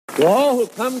To all who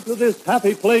come to this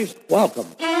happy place, welcome.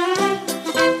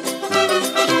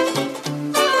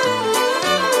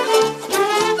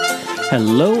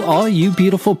 Hello, all you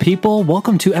beautiful people.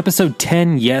 Welcome to episode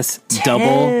 10. Yes,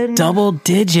 10. double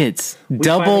digits. We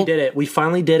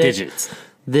finally did it. Digits.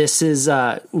 This is,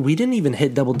 we didn't even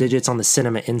hit double digits on the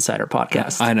Cinema Insider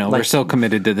podcast. I know. We're so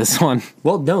committed to this one.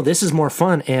 Well, no, this is more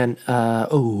fun. And,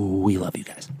 we love you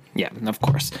guys. Yeah, of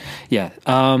course. Yeah.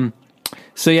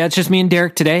 So yeah, it's just me and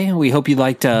Derek today. We hope you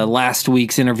liked last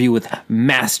week's interview with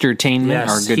Mastertainment,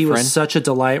 our good friend. He was such a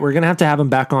delight. We're going to have him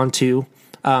back on too.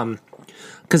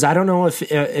 Because I don't know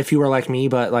if you were like me,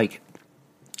 but like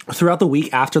throughout the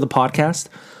week after the podcast,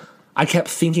 I kept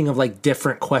thinking of like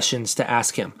different questions to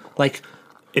ask him. Like,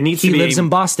 it needs he to be lives in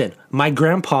Boston. My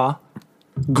grandpa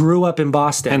grew up in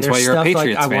Boston. Hence why you're a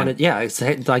Patriots fan.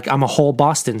 It's like I'm a whole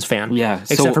Boston's fan. Yeah,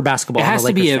 except for basketball. It has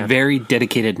to be a fan. very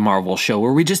dedicated Marvel show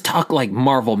where we just talk like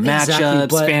Marvel matchups,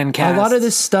 but fan casts. A lot of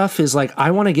this stuff is like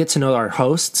I want to get to know our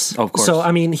hosts. Of course. So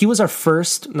I mean, he was our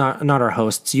first, not our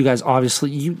hosts. You guys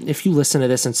obviously, if you listen to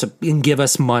this and give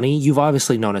us money, you've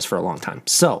obviously known us for a long time.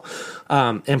 So,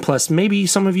 and plus maybe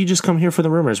some of you just come here for the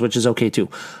rumors, which is okay too.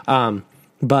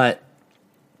 But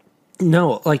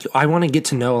no, like I want to get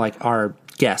to know like our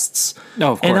guests.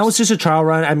 No, of course. And that was just a trial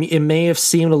run. I mean, it may have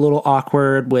seemed a little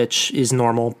awkward, which is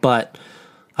normal, but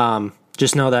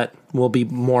just know that we'll be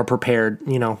more prepared.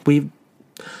 You know,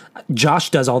 Josh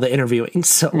does all the interviewing,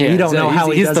 so we don't know how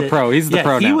he does it. He's the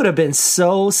pro now. He would have been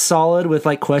so solid with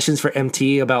like questions for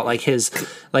MT about like his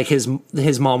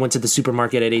mom went to the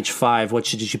supermarket at age 5. What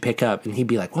did you pick up? And he'd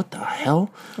be like, "What the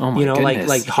hell?" Oh my goodness.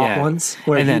 like hot ones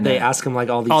where they ask him like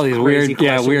all these weird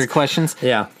questions. weird questions.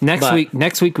 Yeah.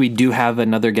 Next week we do have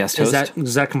another guest host.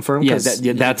 Is that confirmed? Yeah,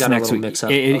 that's next week.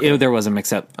 There was a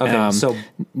mix up. Okay, so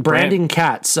Brandon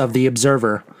Katz of The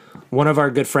Observer, one of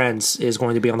our good friends, is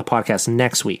going to be on the podcast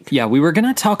next week. Yeah, we were going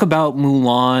to talk about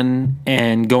Mulan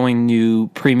and going new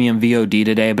premium VOD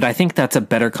today, but I think that's a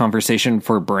better conversation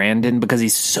for Brandon because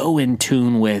he's so in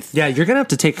tune with... Yeah, you're going to have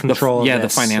to take control of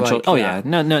this. The financial...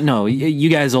 No. You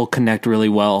guys will connect really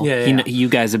well. Yeah. You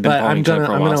guys have been following each other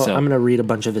for a while. I'm going to read a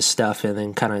bunch of his stuff and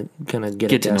then kind of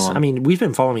get to know him. I mean, we've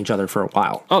been following each other for a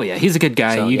while. Oh, yeah, he's a good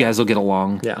guy. So, you guys will get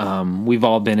along. Yeah. We've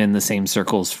all been in the same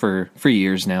circles for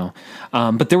years now.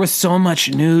 But there was so much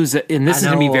news, and this is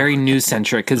going to be very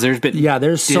news-centric because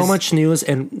there's so much news,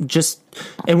 and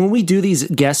when we do these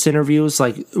guest interviews,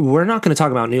 like we're not going to talk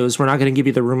about news. We're not going to give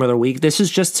you the rumor of the week. This is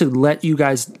just to let you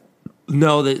guys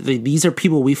know that these are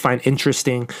people we find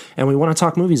interesting and we want to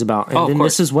talk movies about. And then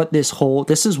this is what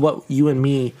you and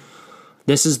me.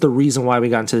 This is the reason why we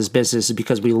got into this business is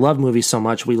because we love movies so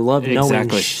much. We love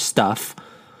knowing stuff.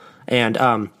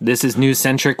 And this is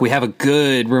news-centric. We have a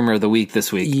good rumor of the week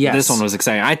this week. Yes. This one was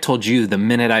exciting. I told you the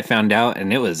minute I found out,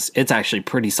 and it's actually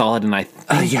pretty solid. And I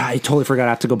totally forgot.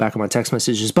 I have to go back on my text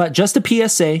messages. But just a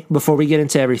PSA before we get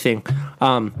into everything.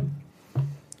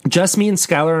 Just me and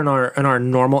Skylar in our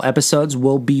normal episodes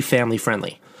will be family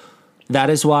friendly. That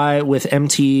is why with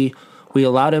MT we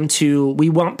allowed him to. We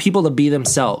want people to be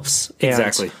themselves. And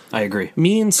exactly. I agree.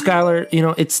 Me and Skylar,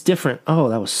 it's different. Oh,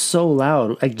 that was so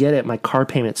loud. I get it. My car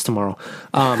payment's tomorrow.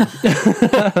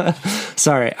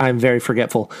 Sorry, I'm very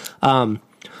forgetful.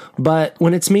 But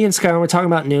when it's me and Skylar, we're talking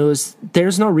about news.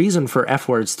 There's no reason for F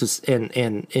words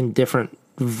in different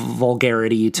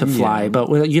vulgarity to fly. But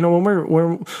when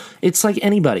we're it's like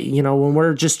anybody. When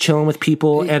we're just chilling with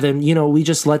people, and then we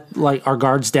just let like our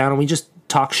guards down and we just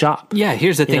talk shop. Yeah,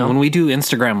 here's the thing. When we do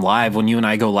Instagram Live, when you and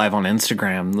I go live on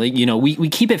Instagram, like, we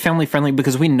keep it family friendly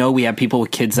because we know we have people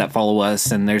with kids that follow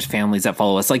us and there's families that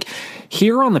follow us. Like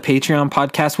here on the Patreon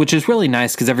podcast, which is really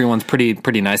nice because everyone's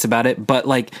pretty nice about it. But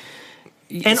like,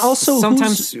 and also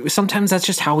sometimes that's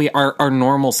just how our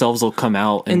normal selves will come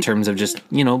out in terms of just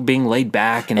being laid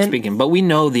back and speaking. But we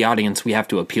know the audience we have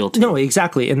to appeal to. No,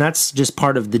 exactly, and that's just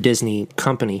part of the Disney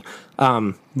company.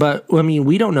 But I mean,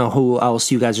 we don't know who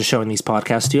else you guys are showing these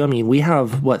podcasts to. I mean, we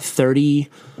have 30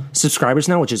 subscribers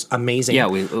now, which is amazing. Yeah,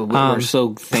 we're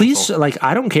so thankful. Please,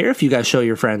 I don't care if you guys show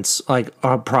your friends our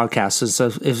podcasts.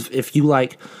 So if you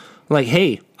like,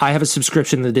 hey, I have a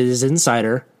subscription to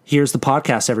DisInsider. Here's the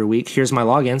podcast every week. Here's my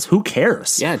logins. Who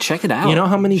cares? Yeah, check it out. You know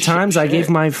how many times I gave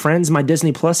my friends my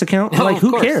Disney Plus account?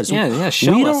 Who cares? Yeah,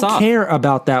 show we us don't off. care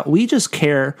about that. We just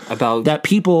care about that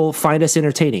people find us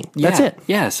entertaining. That's it.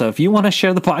 Yeah. So if you want to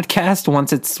share the podcast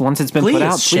once it's been put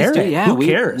out, share please do. it. Yeah, Who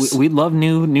cares? We love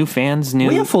new fans.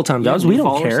 We have full time jobs. We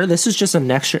don't care. This is just an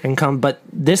extra income. But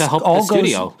this to help all the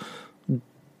studio.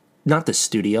 not the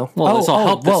studio. Well, this will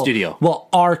help the studio. Well,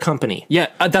 our company. Yeah,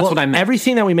 that's what I meant.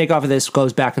 Everything that we make off of this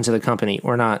goes back into the company.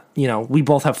 We're not, we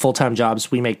both have full-time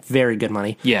jobs. We make very good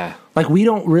money. Yeah. Like, we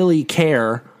don't really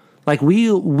care. Like,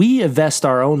 we invest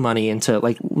our own money into,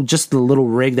 like, just the little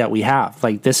rig that we have.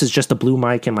 Like, this is just a blue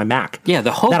mic and my Mac. Yeah,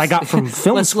 the hopes that I got from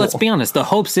film school. Let's be honest. The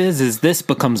hopes is this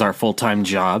becomes our full-time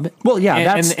job. Well, yeah,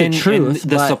 that's the truth.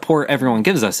 And the support everyone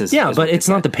gives us is... Yeah, but it's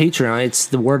not the Patreon. It's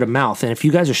the word of mouth. And if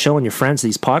you guys are showing your friends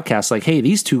these podcasts, like, hey,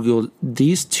 these two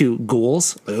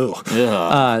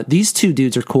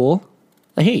dudes are cool.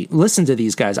 Hey, listen to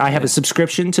these guys. I have a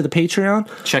subscription to the Patreon.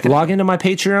 Check it Log into my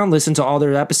Patreon, listen to all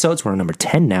their episodes. We're on number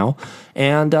 10 now.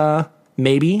 And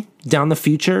maybe down the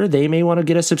future, they may want to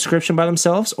get a subscription by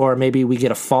themselves, or maybe we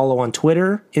get a follow on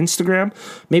Twitter, Instagram.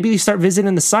 Maybe they start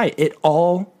visiting the site. It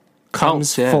all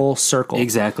comes full circle.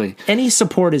 Exactly. Any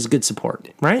support is good support,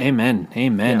 right? Amen.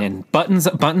 Yeah. And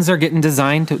buttons are getting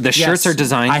designed. Shirts are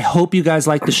designed. I hope you guys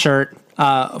like the shirt.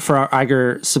 For our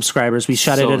Iger subscribers, we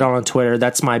shouted it on Twitter.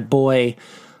 That's my boy,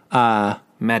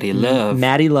 Matty Love,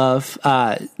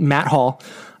 Matt Hall.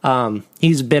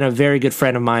 He's been a very good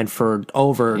friend of mine for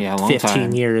over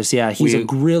 15 years. Yeah, he's a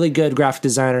really good graphic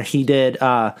designer. He did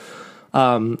a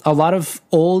lot of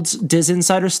old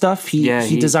DisInsider stuff.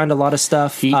 He designed a lot of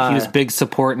stuff. He was big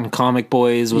support in Comic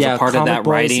Boys, was a part of that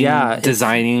writing,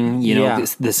 designing,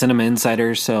 the Cinema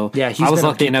Insider. So I was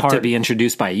lucky enough to be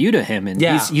introduced by you to him. And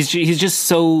he's just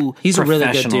so he's a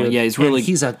really good dude. Yeah,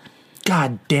 he's a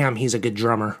goddamn, he's a good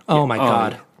drummer. Oh my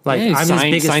God. Like, I'm his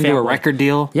biggest fan. Signed to a record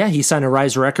deal. Yeah, he signed to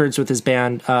Rise Records with his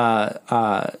band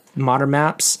Modern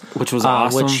Maps, which was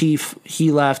awesome. Which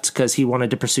he left because he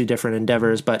wanted to pursue different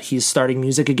endeavors, but he's starting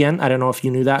music again. I don't know if you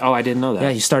knew that. Oh, I didn't know that.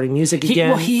 Yeah, he's starting music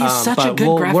again. Well, he's such a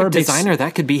good graphic designer.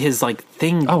 That could be his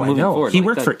thing. Oh, moving I know. Forward. He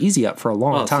worked for Easy Up for a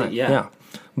long time. Yeah.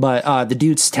 But the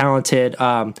dude's talented.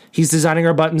 He's designing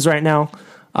our buttons right now.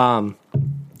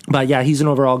 But yeah, he's an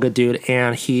overall good dude,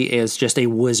 and he is just a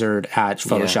wizard at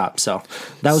Photoshop. Yeah. So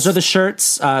those are the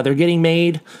shirts. They're getting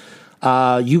made.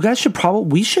 You guys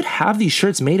we should have these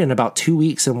shirts made in about 2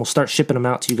 weeks, and we'll start shipping them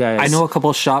out to you guys. I know a couple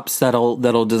of shops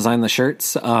that'll design the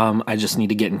shirts. I just need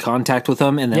to get in contact with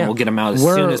them, and then we'll get them out as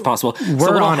soon as possible.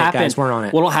 We're on it, guys. We're on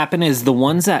it. What'll happen is the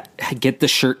ones that get the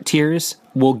shirt tiers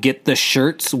will get the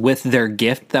shirts with their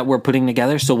gift that we're putting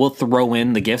together. So we'll throw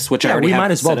in the gifts, which I already have. We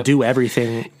might as well do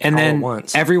everything and all then at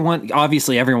once.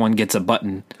 Everyone gets a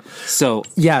button. So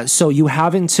yeah, so you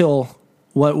have until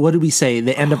what did we say?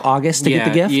 The end of August to get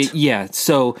the gift? Yeah.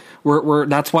 So we're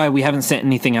that's why we haven't sent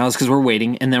anything else, because we're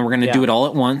waiting, and then we're going to do it all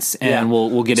at once, and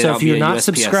we'll get it out. So if you're not USPS.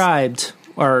 Subscribed,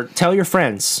 or tell your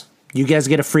friends. You guys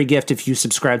get a free gift if you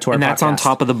subscribe to our podcast. And that's on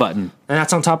top of the button. And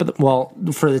that's on top of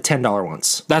for the $10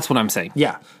 ones. That's what I'm saying.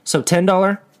 Yeah. So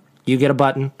 $10, you get a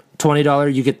button.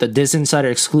 $20, you get the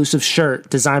DisInsider exclusive shirt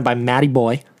designed by Matty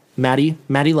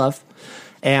Love.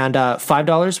 And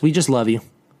 $5, we just love you.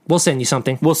 We'll send you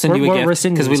something. We'll send you a gift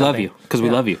because we love you. Because we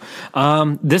love you.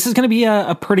 This is going to be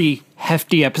a pretty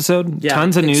hefty episode. Yeah,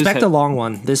 tons of news. Expect a long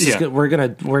one. This is good. We're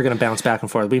gonna bounce back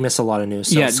and forth. We missed a lot of news.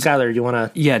 So, Skylar, do you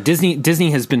want to? Yeah,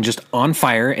 Disney has been just on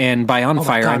fire, and by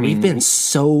fire, God, I mean we've been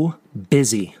so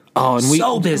busy. Oh, and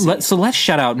so busy. So let's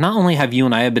shout out. Not only have you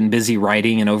and I have been busy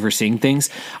writing and overseeing things,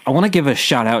 I want to give a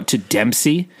shout out to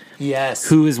Dempsey. Yes,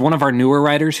 who is one of our newer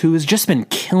writers who has just been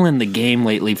killing the game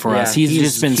lately for us. He's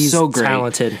just been so great,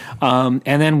 talented. And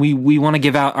then we want to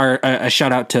give out a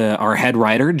shout out to our head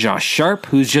writer Josh Sharp,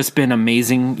 who's just been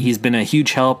amazing. He's been a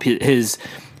huge help. His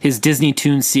Disney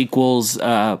Toon sequels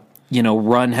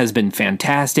run has been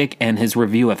fantastic, and his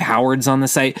review of Howard's on the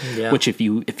site, which if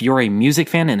you're a music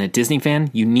fan and a Disney fan,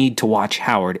 you need to watch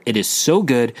Howard. It is so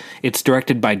good. It's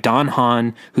directed by Don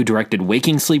Hahn, who directed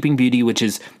Waking Sleeping Beauty, which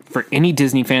is, for any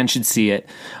Disney fan, should see it.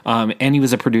 And he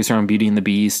was a producer on Beauty and the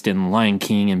Beast and Lion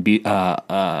King and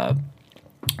a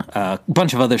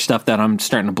bunch of other stuff that I'm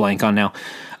starting to blank on now.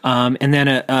 And then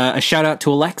a shout out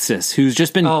to Alexis, who's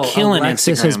just been killing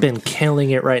Alexis Instagram. Has been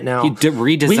killing it right now.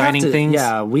 Redesigning things.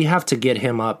 Yeah, we have to get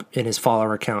him up in his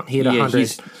follower count. He had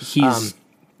 100. He's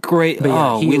great.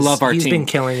 We love our team. He's been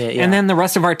killing it. Yeah. And then the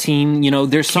rest of our team,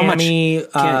 there's so much.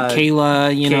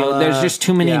 Kayla, there's just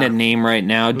too many to name right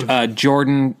now.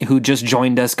 Jordan, who just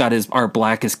joined us, got our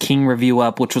Black is King review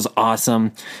up, which was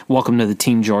awesome. Welcome to the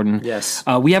team, Jordan. Yes.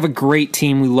 We have a great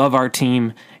team. We love our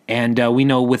team. And we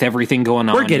know with everything going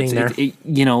on, we're getting there.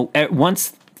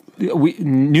 Once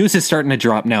news is starting to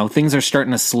drop now, things are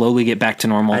starting to slowly get back to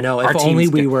normal. I know. If only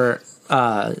we were.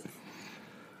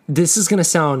 This is going to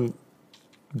sound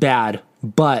bad,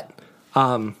 but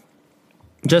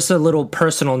just a little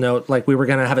personal note. Like, we were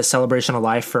going to have a celebration of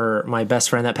life for my best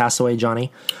friend that passed away,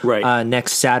 Johnny. Right.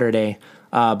 Next Saturday.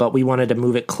 but we wanted to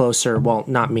move it closer. Well,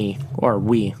 not me or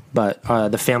we, but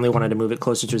the family wanted to move it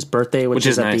closer to his birthday, which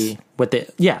is at nice.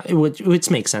 which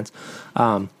makes sense.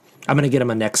 I'm gonna get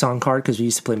him a Nexon card because we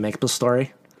used to play Maple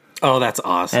Story. Oh, that's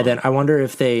awesome. And then I wonder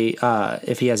if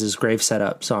if he has his grave set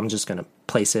up. So I'm just gonna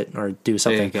place it or do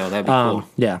something. There you go. That'd be cool.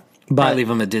 Yeah. But But leave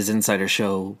him a DisInsider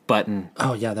show button.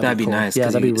 oh yeah, that'd be cool. nice. Yeah,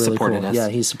 that'd be really supported cool. us. Yeah,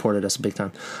 he supported us big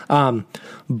time.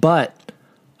 But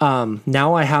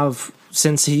now I have,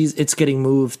 since it's getting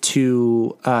moved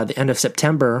to the end of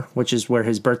September, which is where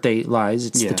his birthday lies.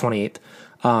 It's the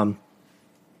 28th.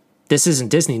 This isn't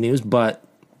Disney news, but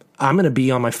I'm going to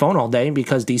be on my phone all day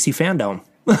because DC Fandom.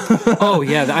 Oh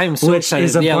yeah, I am so Which excited.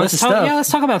 is a yeah, bunch let's of talk. stuff. Yeah, let's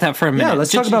talk about that for a minute. Yeah,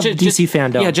 let's talk about DC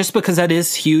Fandom. Yeah, just because that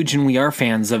is huge, and we are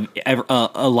fans of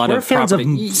a lot We're of fans of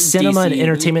property- cinema and DC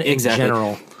entertainment in exactly.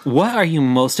 general. What are you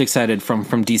most excited from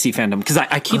DC Fandom? Because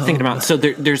I keep thinking about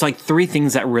there's like three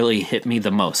things that really hit me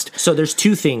the most. So there's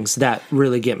two things that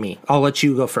really get me. I'll let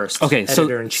you go first. Okay,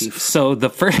 Editor-in-chief. So the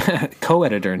first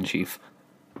co-editor-in-chief.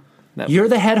 You're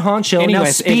the head honcho. Now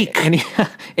speak.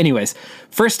 Anyways,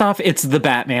 first off, it's the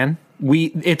Batman.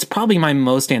 It's probably my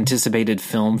most anticipated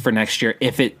film for next year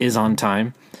if it is on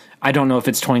time. I don't know if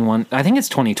it's 21. I think it's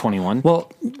 2021.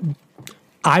 Well,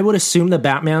 I would assume the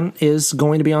Batman is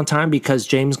going to be on time because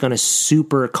James Gunn is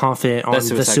super confident on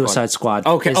the Suicide Squad.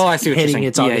 Okay. Oh, I see what you're hitting saying.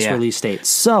 its August release date.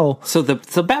 So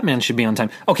the Batman should be on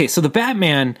time. Okay, so the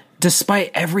Batman,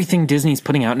 despite everything Disney's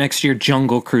putting out next year,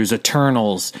 Jungle Cruise,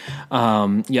 Eternals,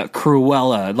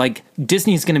 Cruella, like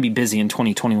Disney's going to be busy in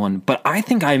 2021. But I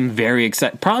think I'm very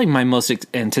excited. Probably my most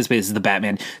anticipated is the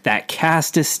Batman. That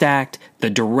cast is stacked. The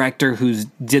director who's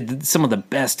did some of the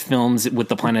best films with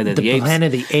the Planet of the Apes. Planet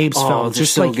of the Apes films,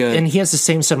 just so good. And he has the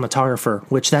same cinematographer,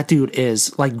 which that dude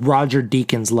is like Roger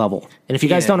Deakins level. And if you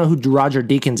guys don't know who Roger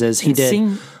Deakins is, he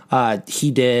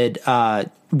did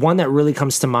one that really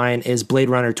comes to mind is Blade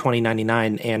Runner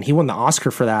 2099, and he won the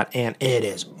Oscar for that, and it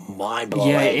is mind blowing.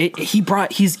 Yeah, he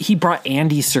brought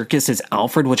Andy Serkis as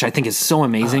Alfred, which I think is so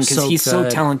amazing because he's so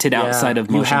talented outside of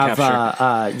motion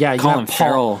capture. Colin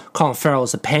Farrell. Colin Farrell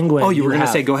is the Penguin. Oh, you were going to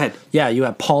say, go ahead. Yeah, you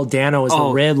have Paul Dano as the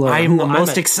Riddler. I am the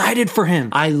most excited for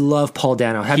him. I love Paul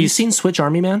Dano. Have you seen Switch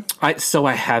Army Man? I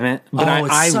haven't, but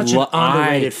it's such an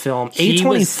underrated film.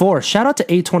 A24. Shout out to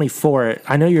A24.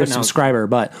 I know you're a subscriber,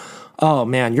 but oh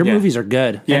man, your movies are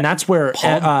good. Yeah. And that's where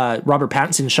Robert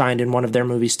Pattinson shined in one of their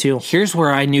movies too. Here's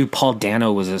where I knew Paul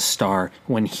Dano was a star.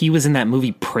 When he was in that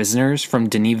movie Prisoners from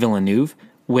Denis Villeneuve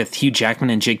with Hugh Jackman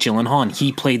and Jake Gyllenhaal, and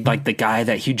he played like the guy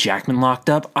that Hugh Jackman locked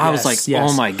up. I was like,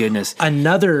 oh my goodness.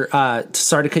 Another,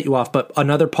 sorry to cut you off, but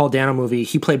another Paul Dano movie,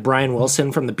 he played Brian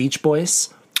Wilson from the Beach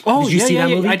Boys. Oh, did you see that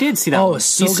movie? I did see that. Oh,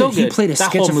 so good. He played a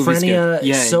schizophrenia,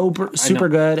 super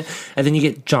good. And then you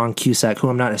get John Cusack, who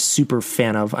I'm not a super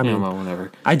fan of. I mean,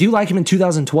 whatever. I do like him in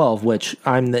 2012, which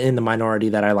I'm in the minority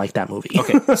that I like that movie.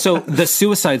 Okay, so the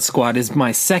Suicide Squad is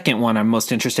my second one I'm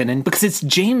most interested in because it's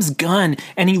James Gunn,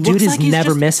 and he looks like he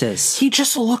never misses. He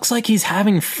just looks like he's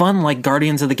having fun, like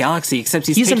Guardians of the Galaxy, except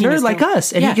he's a nerd like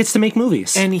us, and he gets to make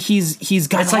movies. And he's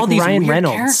got all these Ryan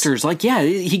Reynolds characters. Like,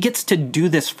 he gets to do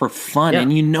this for fun,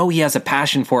 and you know he has a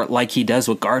passion for it like he does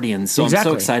with Guardians. So I'm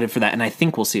so excited for that, and I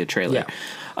think we'll see a trailer.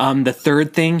 The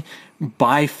third thing,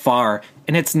 by far,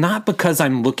 and it's not because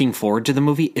I'm looking forward to the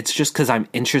movie, it's just because I'm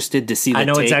interested to see the I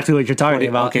know exactly what you're talking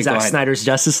about. Okay, Zack Snyder's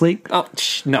Justice League? Oh,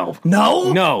 no.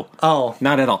 No? Oh.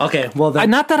 Not at all. Okay, well then.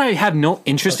 Not that I have no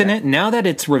interest in it. Now that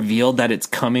it's revealed that it's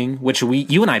coming, which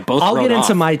you and I both I'll get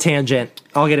into off. my tangent.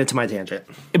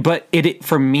 But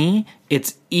for me,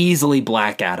 it's easily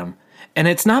Black Adam. And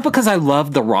it's not because I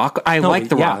love The Rock. I like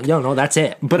The Rock. No, that's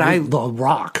it. But The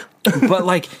Rock. But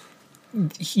like,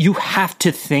 you have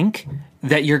to think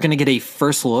that you're going to get a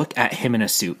first look at him in a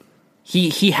suit.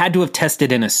 He had to have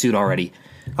tested in a suit already.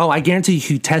 Oh, I guarantee you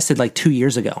he tested like 2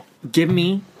 years ago.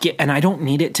 And I don't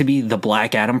need it to be the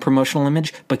Black Adam promotional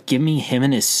image, but give me him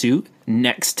in his suit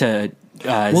next to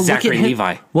Zachary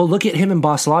Levi. Well, look at him in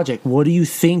Boss Logic. What do you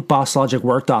think Boss Logic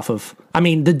worked off of? I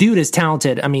mean, the dude is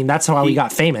talented. I mean, that's how he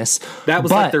got famous. That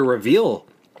was like their reveal.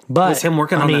 But was him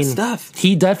working on that stuff.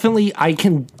 He definitely, I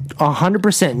can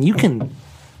 100%.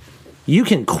 You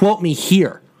can quote me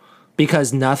here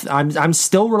because I'm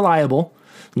still reliable.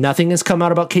 Nothing has come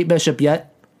out about Kate Bishop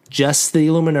yet. Just the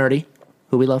Illuminati,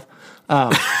 who we love.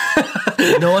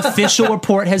 No official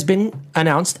report has been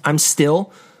announced. I'm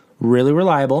still really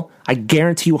reliable. I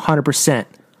guarantee you 100%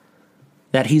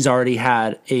 that he's already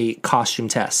had a costume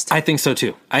test. I think so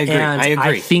too. I agree. And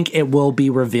I think it will be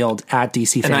revealed at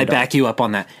DC Fandom. And I back you up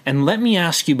on that. And let me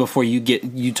ask you before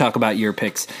you talk about your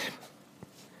picks.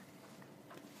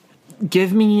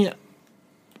 Give me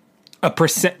a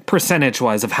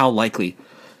percentage-wise of how likely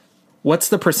What's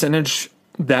the percentage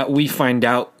that we find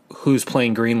out who's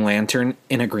playing Green Lantern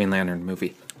in a Green Lantern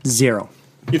movie? 0.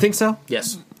 You think so?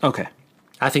 Yes. Okay.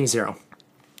 I think 0.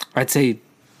 I'd say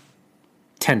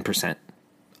 10%.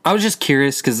 I was just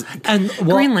curious because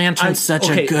Green Lantern's such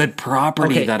a good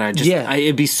property that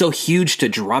it'd be so huge to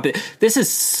drop it. This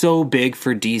is so big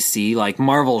for DC. Like,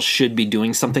 Marvel should be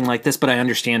doing something like this, but I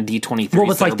understand D23. Well,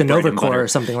 with like the Nova Corps or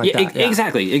something like that. Yeah.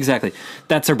 Exactly.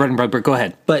 That's our bread and butter. Go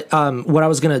ahead. But what I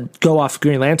was going to go off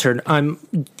Green Lantern,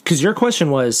 because your question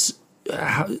was,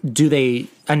 do they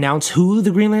announce who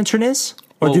the Green Lantern is?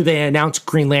 Or do they announce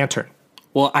Green Lantern?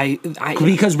 Well,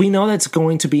 because we know that's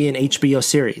going to be an HBO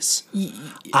series.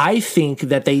 I think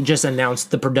that they just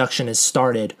announced the production has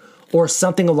started or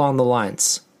something along the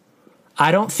lines.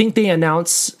 I don't think they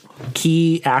announce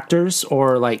key actors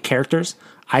or like characters.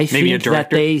 I think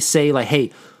that they say like,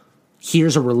 hey,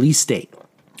 here's a release date.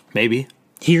 Maybe.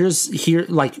 Here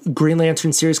like Green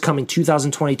Lantern series coming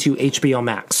 2022 HBO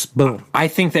Max. Boom. I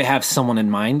think they have someone in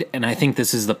mind, and I think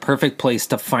this is the perfect place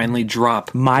to finally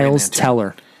drop Miles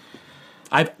Teller.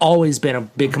 I've always been a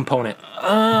big component.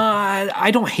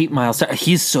 I don't hate Miles Teller.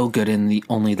 He's so good in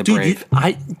Only the Brave.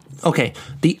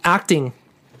 The acting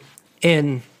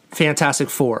in Fantastic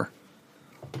Four,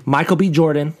 Michael B.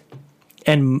 Jordan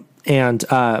and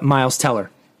Miles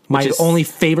Teller. My only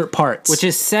favorite parts. Which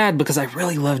is sad because I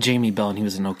really love Jamie Bell and he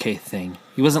was an okay thing.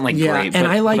 He wasn't like great. And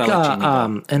I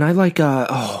like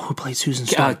who plays Susan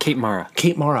Storm? Kate Mara.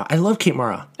 Kate Mara. I love Kate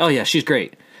Mara. Oh yeah, she's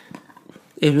great.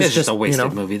 It's just a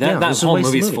wasted movie. That whole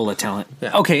movie's full of talent.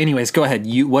 Yeah. Okay, anyways, go ahead.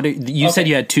 You said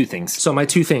you had 2 things. So my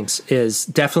 2 things is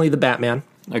definitely the Batman.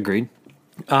 Agreed.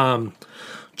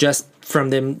 Just from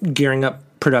them gearing up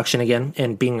production again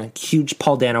and being a huge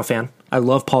Paul Dano fan. I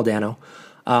love Paul Dano.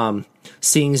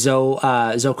 Seeing Zoe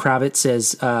Kravitz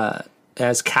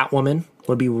as Catwoman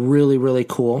would be really, really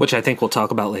cool. Which I think we'll talk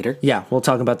about later. Yeah, we'll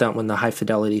talk about that when the high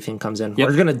fidelity thing comes in. Yep.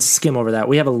 We're going to skim over that.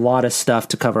 We have a lot of stuff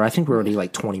to cover. I think we're already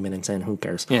like 20 minutes in. Who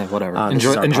cares? Yeah, whatever.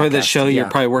 Enjoy this show. You're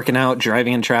probably working out,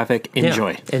 driving in traffic.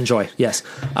 Enjoy. Yeah, enjoy, yes.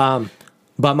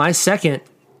 But my second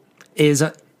is,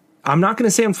 I'm not going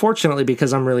to say unfortunately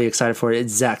because I'm really excited for it.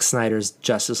 It's Zack Snyder's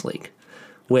Justice League,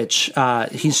 which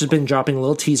he's just been dropping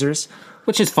little teasers.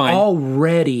 Which is fine.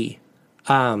 Already,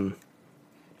 who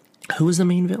is the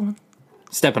main villain?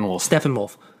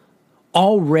 Steppenwolf.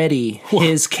 Already,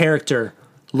 his character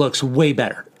looks way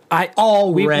better.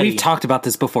 We've talked about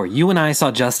this before. You and I saw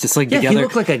Justice League together. He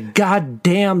looked like a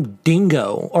goddamn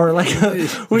dingo, or like a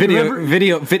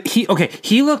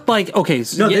He looked like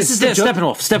this is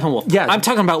Steppenwolf. Yeah, I'm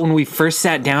talking about when we first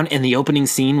sat down in the opening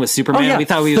scene with Superman. We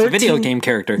thought he was a video game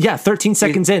character. Yeah, 13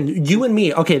 seconds in, you and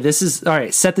me. Okay, this is all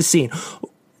right. Set the scene.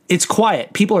 It's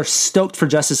quiet. People are stoked for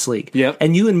Justice League. Yep.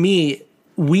 And you and me,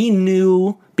 we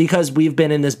knew because we've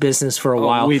been in this business for a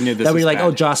while. We knew this that we was were like,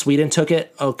 bad. Joss Whedon took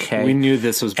it. Okay, we knew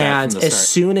this was bad. And from the as start.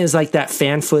 soon as like that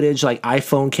fan footage, like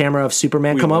iPhone camera of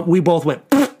Superman come up, we both went.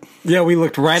 Yeah, we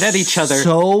looked right at each other.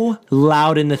 So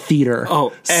loud in the theater.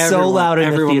 Oh,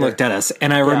 everyone looked at us,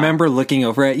 and I remember looking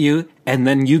over at you, and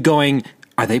then you going,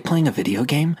 "Are they playing a video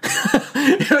game?"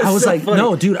 I was so like, funny.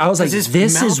 "No, dude." I was like,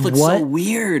 "This is what so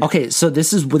weird." Okay, so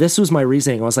this was my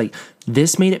reasoning. I was like,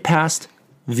 "This made it past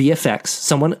VFX.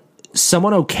 Someone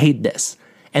okayed this."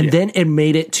 And then it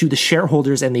made it to the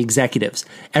shareholders and the executives.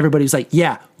 Everybody was like,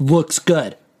 yeah, looks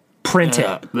good. Print it.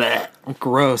 Bleh.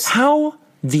 Gross. How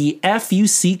the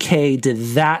FUCK did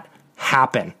that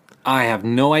happen? I have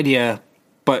no idea,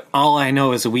 but all I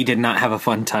know is we did not have a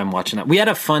fun time watching that. We had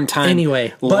a fun time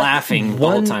laughing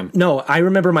all the time. No, I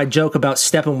remember my joke about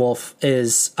Steppenwolf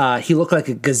is he looked like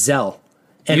a gazelle.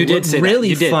 And you did say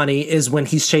really funny is when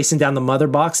he's chasing down the mother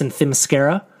box in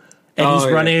Themyscira. And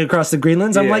he's running across the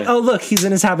Greenlands. I'm like, oh, look, he's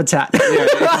in his habitat. Yeah,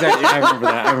 exactly.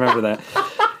 I remember that.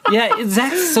 Yeah,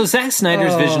 Zack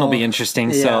Snyder's vision will be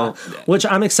interesting. So, which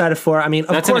I'm excited for. I mean,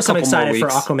 of course, I'm excited for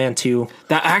Aquaman 2.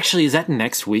 Is that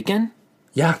next weekend?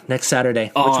 Yeah, next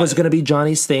Saturday, which was going to be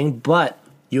Johnny's thing. But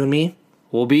you and me,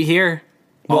 we'll be here.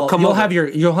 You'll have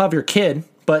your kid.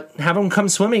 But have them come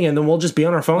swimming, and then we'll just be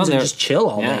on our phones and just chill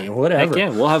all day, whatever. Yeah,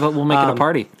 we'll make it a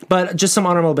party. But just some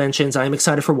honorable mentions. I am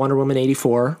excited for Wonder Woman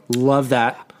 84. Love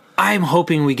that. I'm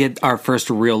hoping we get our first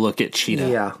real look at Cheetah.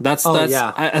 Yeah, that's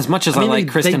as much as I like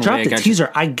Kristen Wiig. They dropped the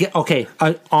teaser.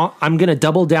 I'm gonna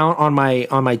double down on my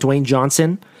Dwayne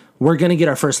Johnson. We're gonna get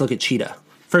our first look at Cheetah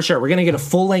for sure. We're gonna get a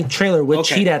full length trailer with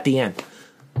Cheetah at the end.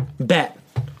 Bet.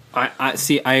 I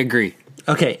see. I agree.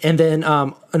 Okay, and then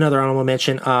another honorable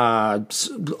mention,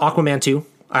 Aquaman 2.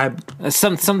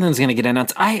 Something's going to get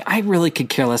announced. I really could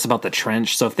care less about the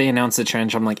trench. So if they announce the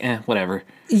trench, I'm like, whatever.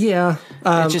 Yeah.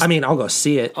 I mean, I'll go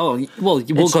see it. Oh, well,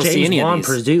 we'll go see any of these.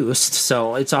 Produced,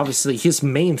 so it's obviously his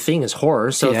main thing is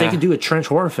horror. So if they could do a trench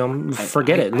horror film,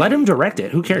 forget it. Let him direct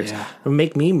it. Who cares? Yeah.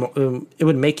 It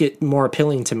would make it more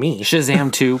appeling to me.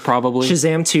 Shazam 2, probably.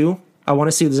 Shazam 2. I want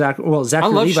to see Zachary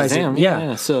Levi's. Shazam,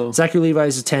 yeah. So Zachary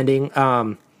Levi's attending.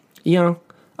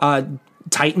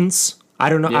 Titans. I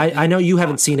don't know. I know you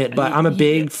haven't seen it, but I'm a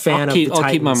big fan of the Titans.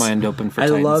 I'll keep my mind open for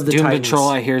Titans. I love the Doom Titans. Patrol.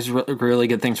 I hear is really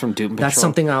good things from Doom Patrol. That's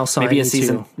something else. Maybe a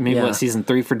season. Season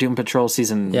 3 for Doom Patrol.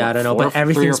 Season. Yeah, I don't know, but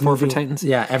everything's 3 or 4 moving for Titans.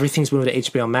 Yeah, everything's moving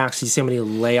to HBO Max. You see how many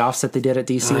layoffs that they did at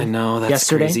DC? I know that's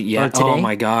yesterday crazy. Yeah. or today? Oh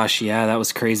my gosh. Yeah, that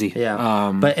was crazy.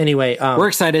 Yeah. But anyway, we're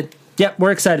excited. Yeah,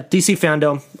 we're excited. DC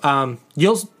fandom.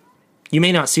 You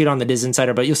may not see it on the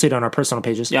DisInsider, but you'll see it on our personal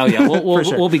pages. Oh yeah, we'll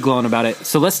sure. we'll be glowing about it.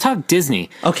 So let's talk Disney.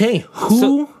 Okay,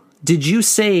 who did you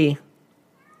say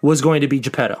was going to be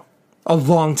Geppetto a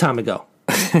long time ago?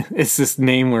 It's this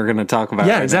name we're going to talk about.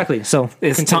 Yeah, right exactly. Now. So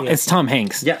it's Tom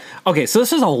Hanks. Yeah. Okay, so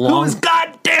this is a long. Who's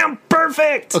goddamn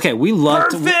perfect? Okay, we love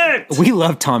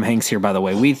Tom Hanks here. By the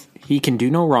way, he can do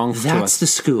no wrong to us. That's the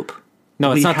scoop.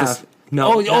 No, it's not this.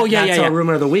 No, that's our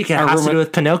rumor of the week. It has to do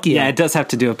with Pinocchio. Yeah, it does have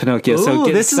to do with Pinocchio. Ooh,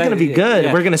 this is going to be good.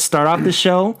 Yeah. We're going to start off the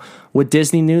show with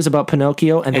Disney news about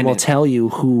Pinocchio, and then we'll tell you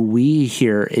who we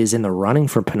hear is in the running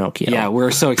for Pinocchio. Yeah,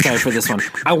 we're so excited for this one.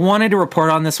 I wanted to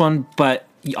report on this one, but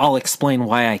I'll explain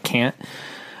why I can't.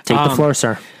 Take the floor,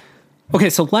 sir. Okay,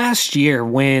 so last year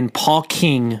when Paul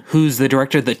King, who's the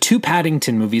director of the 2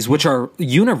 Paddington movies, which are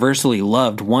universally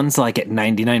loved, one's like at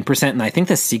 99%, and I think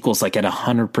the sequel's like at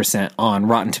 100% on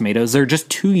Rotten Tomatoes. They're just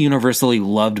 2 universally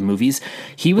loved movies.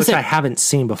 Which I haven't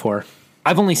seen before.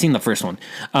 I've only seen the first one.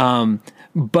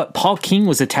 But Paul King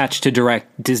was attached to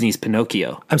direct Disney's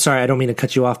Pinocchio. I'm sorry, I don't mean to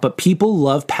cut you off, but people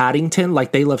love Paddington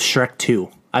like they love Shrek 2.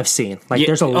 I've seen.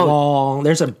 There's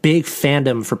a big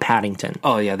fandom for Paddington.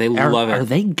 Oh yeah, they love it. Are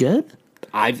they good?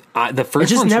 The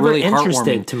first one's never really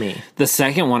interested heartwarming to me. The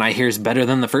second one I hear is better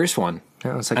than the first one.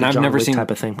 Yeah, it's like and a I've John never Wick seen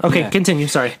type of thing. Okay, continue.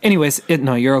 Sorry. Anyways,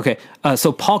 no, you're okay.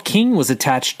 So Paul King was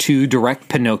attached to direct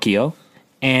Pinocchio,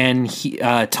 and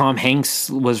Tom Hanks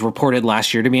was reported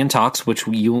last year to be in talks, which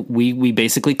we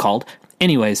basically called.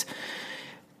 Anyways,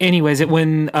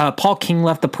 when Paul King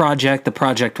left the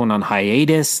project went on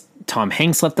hiatus. Tom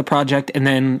Hanks left the project, and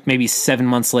then maybe 7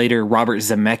 months later, Robert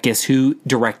Zemeckis, who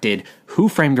directed Who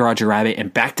Framed Roger Rabbit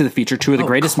and Back to the Future, two of the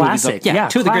greatest movies of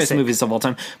the greatest movies of all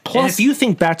time. Plus, and if you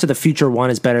think Back to the Future 1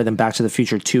 is better than Back to the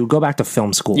Future 2, go back to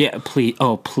film school. Yeah, please.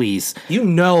 Oh, please. You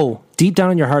know deep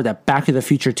down in your heart that Back to the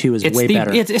Future 2 is way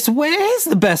better. It is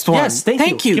the best one. Yes,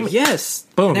 thank you. Yes.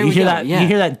 Boom. You hear that? Yeah. You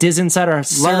hear that DisInsider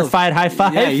certified high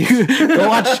five? Yeah, you go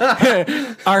watch.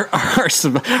 Our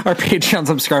Patreon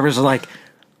subscribers are like,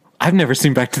 I've never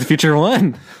seen Back to the Future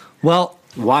 1. Well,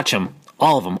 watch them.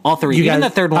 All of them. All 3. Even the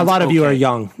third one. A lot of you are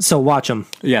young, so watch them.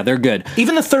 Yeah, they're good.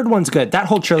 Even the third one's good. That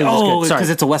whole trilogy is good. Sorry. Because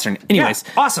it's a Western. Anyways.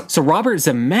 Yeah, awesome. So Robert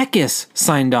Zemeckis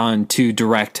signed on to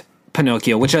direct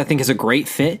Pinocchio, which I think is a great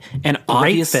fit. And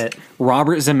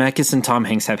Robert Zemeckis and Tom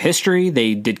Hanks have history.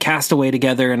 They did Castaway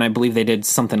together, and I believe they did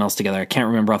something else together. I can't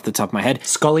remember off the top of my head.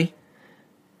 Scully?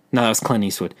 No, that was Clint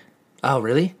Eastwood. Oh,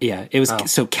 really? Yeah. It was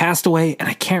so Castaway, and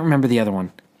I can't remember the other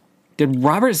one. Did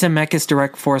Robert Zemeckis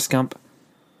direct Forrest Gump?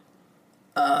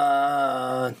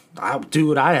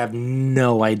 Dude, I have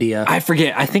no idea. I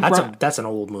forget. I think that's an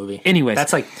old movie. Anyways,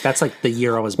 that's like the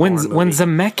year I was born. When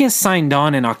Zemeckis signed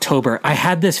on in October, I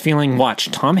had this feeling.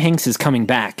 Watch, Tom Hanks is coming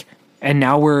back, and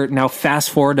now fast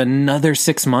forward another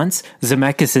 6 months.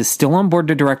 Zemeckis is still on board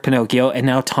to direct Pinocchio, and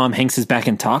now Tom Hanks is back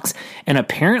in talks. And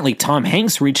apparently, Tom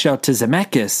Hanks reached out to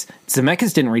Zemeckis.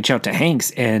 Zemeckis didn't reach out to Hanks,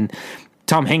 and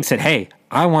Tom Hanks said, "Hey,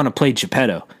 I want to play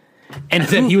Geppetto." And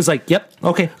then he was like, "Yep,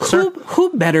 okay."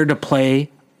 Who better to play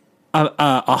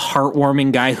a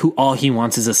heartwarming guy who all he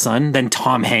wants is a son than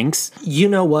Tom Hanks? You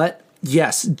know what?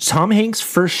 Yes, Tom Hanks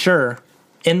for sure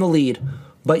in the lead.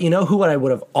 But you know who I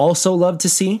would have also loved to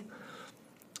see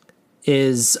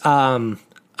is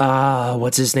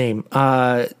what's his name?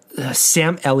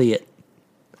 Sam Elliott.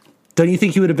 Don't you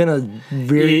think he would have been a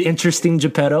very interesting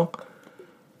Geppetto?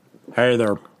 Hey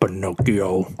there,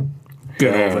 Pinocchio.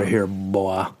 Get over here,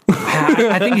 boy.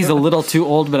 I think he's a little too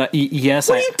old, but yes.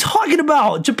 What are you talking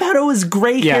about? Geppetto is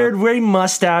gray-haired, wearing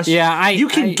mustache. Yeah,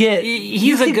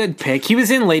 he's a good pick. He was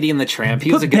in Lady and the Tramp.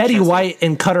 He was a good Betty White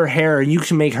and cut her hair, and you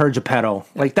can make her Geppetto.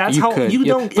 Like that's you how could. You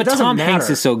don't. But Tom Hanks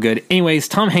is so good. Anyways,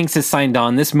 Tom Hanks has signed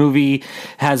on. This movie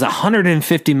has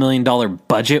 $150 million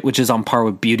budget, which is on par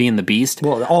with Beauty and the Beast.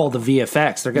 Well, all the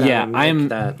VFX, they're gonna make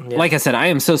that. Yeah. Like I said, I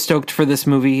am so stoked for this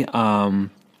movie.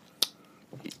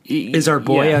 Is our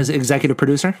boy Yeah. as executive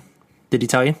producer? Did he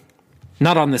tell you?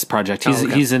 Not on this project. He's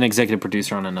okay. he's an executive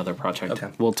producer on another project. Okay.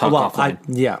 We'll talk offline.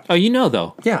 Yeah. Oh, you know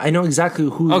though. Yeah, I know exactly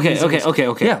who. Okay, he's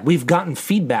okay. Yeah, we've gotten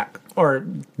feedback or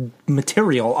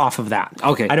material off of that.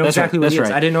 Okay, I know that's exactly right, what he that's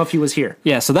is. right. I didn't know if he was here.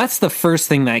 Yeah, so that's the first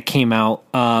thing that came out,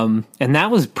 and that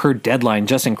was per deadline.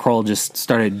 Justin Kroll just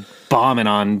started bombing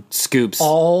on scoops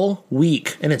All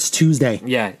week, and it's Tuesday.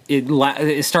 Yeah,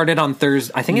 it started on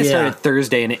Thursday. I think it started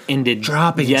Thursday and it ended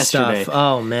Dropping yesterday. stuff.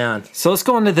 Oh, man. So let's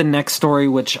go on to the next story,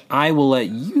 which I will let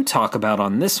you talk about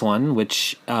on this one,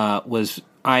 which was,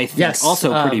 I think,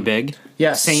 also pretty big.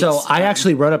 Yes. Saints, So I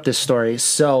actually wrote up this story.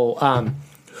 So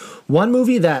one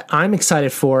movie that I'm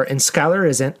excited for, and Skylar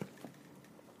isn't,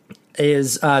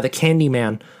 is The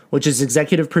Candyman, which is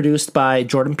executive produced by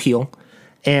Jordan Peele.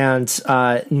 And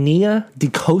Nia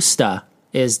DaCosta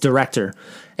is director.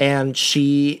 And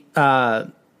she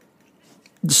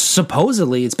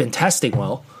supposedly it's been testing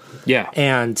well. Yeah.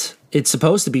 And it's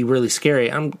supposed to be really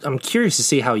scary. I'm curious to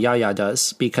see how Yahya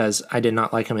does, because I did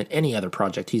not like him in any other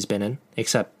project he's been in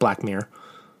except Black Mirror,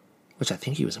 which I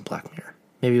think he was in Black Mirror.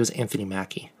 Maybe it was Anthony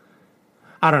Mackie.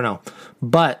 I don't know.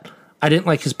 But I didn't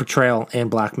like his portrayal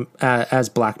in as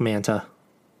Black Manta.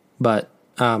 But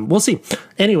we'll see.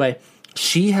 Anyway,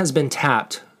 she has been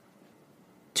tapped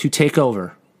to take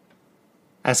over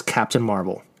as Captain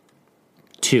Marvel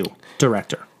 2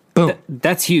 director. Boom.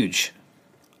 That's huge.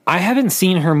 I haven't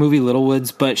seen her movie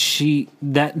Littlewoods, but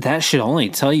that should only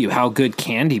tell you how good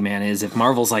Candyman is. If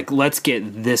Marvel's like, let's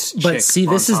get this chick. But see,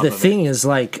 this is the thing: it. is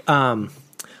like, I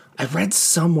read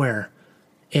somewhere,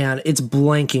 and it's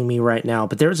blanking me right now,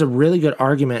 but there's a really good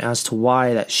argument as to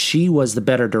why that she was the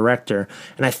better director,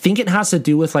 and I think it has to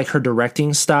do with like her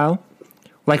directing style,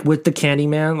 like with the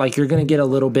Candyman, like you're gonna get a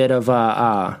little bit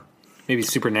of Maybe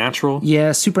Supernatural.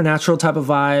 Yeah, supernatural type of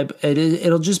vibe.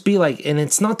 It'll just be like, and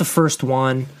it's not the first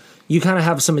one. You kind of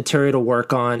have some material to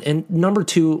work on. And number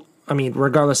 2, I mean,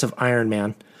 regardless of Iron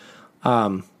Man,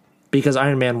 because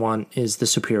Iron Man 1 is the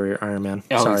superior Iron Man.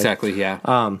 Oh, Sorry. exactly, yeah.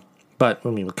 But I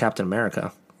mean, with Captain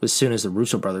America, as soon as the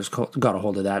Russo brothers got a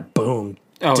hold of that, boom,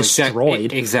 Oh,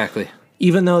 destroyed. Exactly.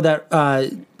 Even though that,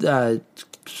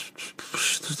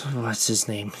 what's his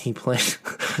name? He played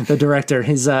the director.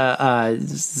 He's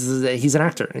an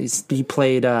actor. He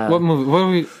played What movie? What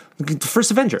were we? the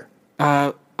first Avenger.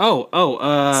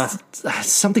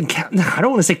 Something. I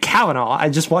don't want to say Kavanaugh. I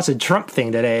just watched a Trump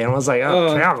thing today, and I was like,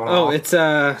 Kavanaugh. it's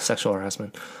Sexual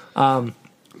harassment.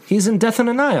 He's in Death on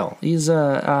the Nile. He's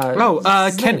Thor.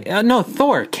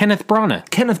 Kenneth Branagh.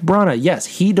 Kenneth Branagh. Yes,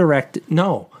 he directed.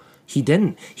 No, he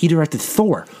didn't. He directed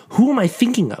Thor. Who am I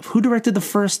thinking of? Who directed the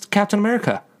first Captain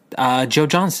America? Joe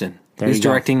Johnston. Who's you go.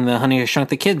 directing the Honey I Shrunk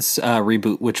the Kids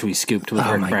reboot, which we scooped with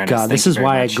Oh Rick my Moranis. god! This Thank is you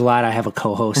why very I'm much. glad I have a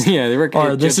co-host. Yeah,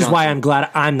 this is why Johnson. I'm glad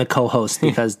I'm the co-host,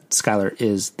 because Skylar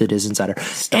is the DisInsider.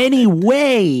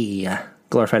 Anyway,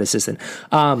 glorified assistant.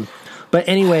 But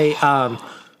anyway,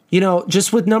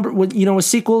 just with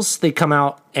sequels, they come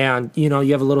out and you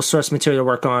have a little source material to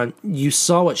work on. You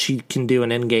saw what she can do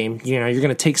in Endgame. You're going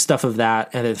to take stuff of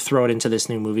that and then throw it into this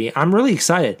new movie. I'm really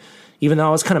excited, even though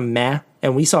I was kind of meh.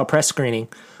 And we saw a press screening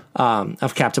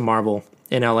of Captain Marvel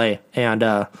in LA, and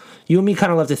you and me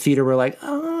kind of left the theater. We're like,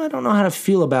 oh, I don't know how to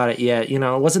feel about it yet. It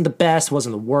wasn't the best,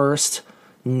 wasn't the worst.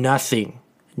 Nothing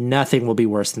will be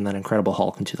worse than that Incredible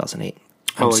Hulk in 2008.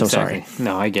 I'm so sorry.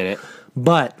 No, I get it.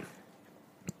 But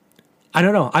I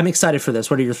don't know. I'm excited for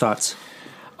this. What are your thoughts?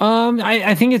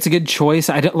 I think it's a good choice.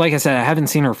 Like I said, I haven't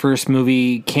seen her first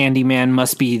movie. Candyman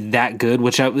must be that good,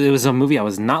 it was a movie I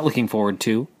was not looking forward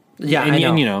to. Yeah, and, I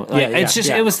know.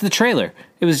 It was the trailer.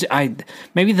 It was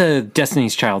maybe the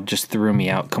Destiny's Child just threw me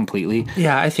out completely.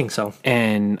 Yeah, I think so.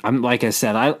 And I'm like I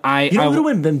said, what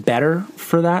would have been better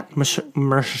for that?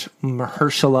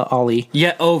 Mahershala Ali.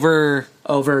 Yeah, over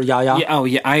Yahya.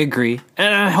 Yeah, I agree,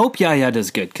 and I hope Yahya does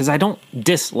good, because I don't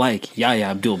dislike Yahya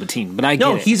Abdul-Mateen, but I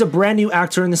get it. He's a brand new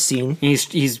actor in the scene.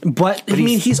 But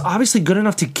he's obviously good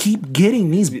enough to keep getting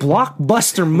these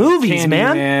blockbuster movies,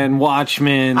 man. Candyman,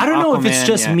 Watchmen. I don't know if it's Aquaman,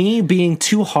 just me being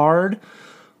too hard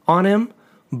on him,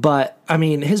 but I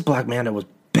mean, his Black Manta was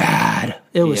bad.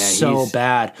 It was so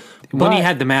bad. When he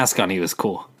had the mask on, he was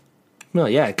cool. Well,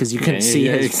 yeah, because you couldn't see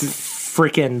his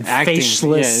freaking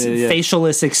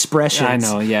facialist expressions. I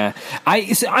know, yeah.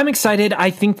 I'm excited.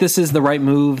 I think this is the right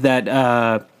move that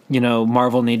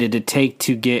Marvel needed to take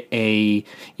to get a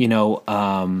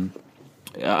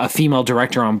female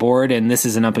director on board, and this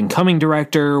is an up-and-coming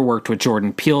director, worked with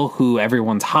Jordan Peele, who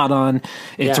everyone's hot on.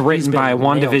 It's written by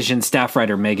WandaVision staff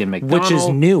writer Megan McDonald. Which is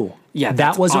new. Yeah,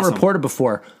 that wasn't awesome. reported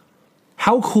before.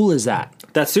 How cool is that?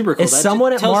 That's super cool. Is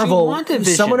someone at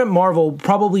Marvel,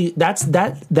 probably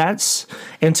that's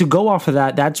and to go off of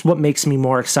that, that's what makes me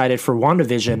more excited for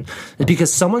WandaVision,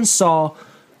 because someone saw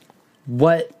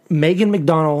what Megan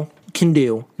McDonnell can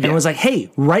do and was like,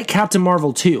 "Hey, write Captain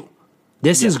Marvel 2.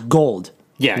 This is gold."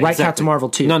 Yeah, write exactly. Captain Marvel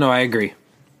 2. No, I agree.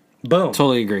 Boom.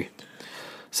 Totally agree.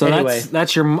 So anyway,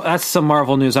 that's some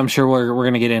Marvel news. I'm sure we're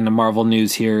going to get into Marvel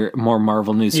news here, more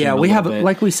Marvel news. Yeah, we have,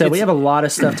 like we said, we have a lot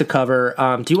of stuff to cover.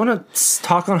 Do you want to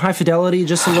talk on High Fidelity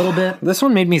just a little bit? This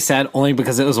one made me sad only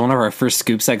because it was one of our first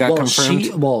scoops that got confirmed.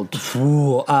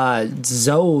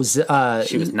 Zoe's.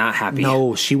 She was not happy.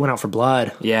 No, she went out for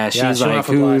blood. Yeah, she's like,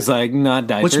 who's like not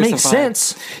diversified. Which makes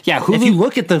sense. Yeah, Hulu, if you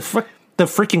look at the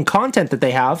freaking content that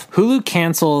they have. Hulu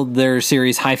canceled their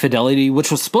series High Fidelity, which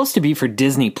was supposed to be for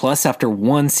Disney Plus after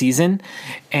one season.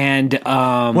 And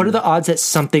what are the odds that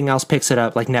something else picks it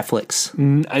up, like Netflix?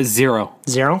 0.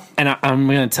 And I'm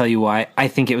going to tell you why. I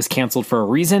think it was canceled for a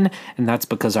reason, and that's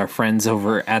because our friends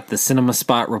over at the Cinema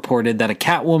Spot reported that a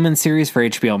Catwoman series for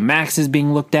HBO Max is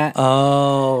being looked at.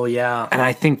 Oh, yeah. And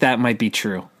I think that might be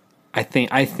true. I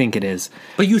think it is.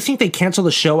 But you think they cancel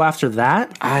the show after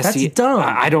that? That's dumb.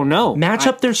 I don't know. Match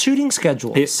up their shooting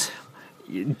schedules.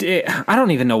 I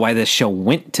don't even know why this show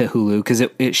went to Hulu, because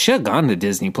it should have gone to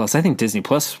Disney Plus. I think Disney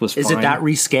Plus was fine. Is it that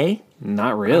risque?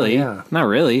 Not really. Yeah. Not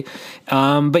really.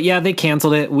 But yeah, they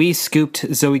canceled it. We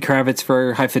scooped Zoe Kravitz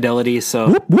for High Fidelity,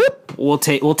 so we'll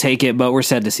take it, but we're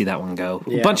sad to see that one go.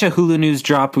 Yeah. A bunch of Hulu news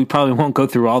dropped. We probably won't go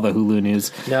through all the Hulu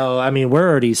news. No, I mean, we're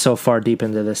already so far deep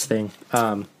into this thing.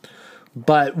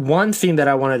 But one thing that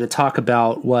I wanted to talk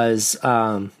about was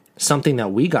something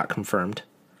that we got confirmed.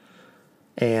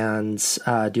 And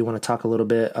do you want to talk a little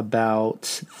bit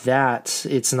about that?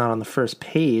 It's not on the first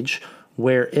page.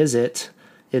 Where is it?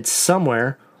 It's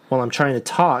somewhere. While I'm trying to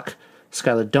talk,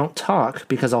 Skylar, don't talk,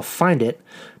 because I'll find it.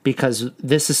 Because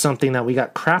this is something that we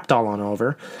got crapped all on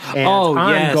over. And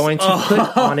I'm going to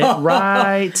click on it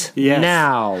right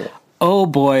now. Oh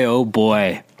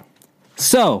boy.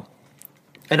 So...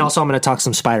 And also, I'm going to talk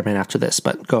some Spider-Man after this,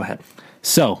 but go ahead.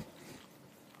 So,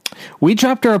 we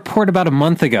dropped a report about a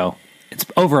month ago. It's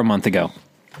over a month ago.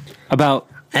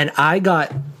 And I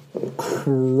got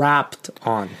crapped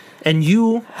on. And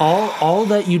you, all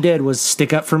that you did was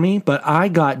stick up for me, but I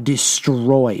got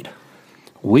destroyed.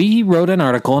 We wrote an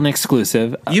article, an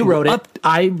exclusive. You wrote it.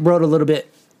 I wrote a little bit.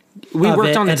 We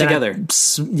worked on it together.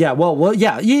 So it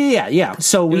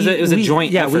was a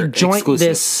joint effort. We joined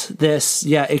exclusive. this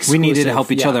exclusive. We needed to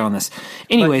help each other on this.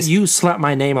 Anyways, but you slapped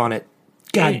my name on it.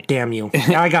 God damn you.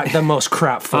 I got the most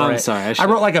crap for it. I'm sorry. I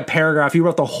wrote like a paragraph. You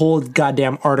wrote the whole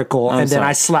goddamn article, then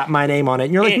I slapped my name on it.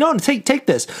 And you're like, no, take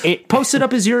this. Post it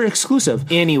up as your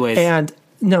exclusive. Anyways. And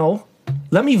no,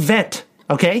 let me vent,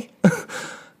 okay?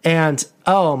 And,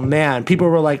 oh, man, people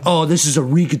were like, oh, this is a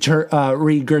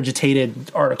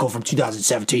regurgitated article from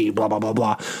 2017, blah, blah, blah,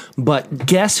 blah. But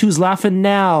guess who's laughing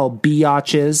now,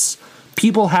 biatches?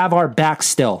 People have our back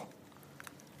still.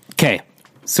 Okay.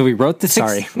 So we wrote this.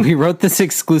 We wrote this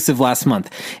exclusive last month,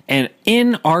 and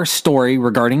in our story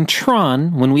regarding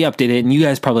Tron, when we updated it, and you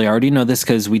guys probably already know this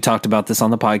because we talked about this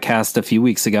on the podcast a few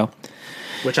weeks ago,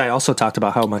 which I also talked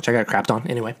about how much I got crapped on.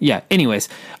 Anyway, yeah. Anyways,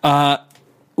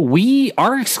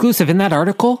 our exclusive in that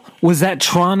article was that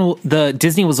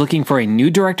Disney was looking for a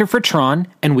new director for Tron,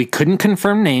 and we couldn't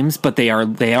confirm names, but they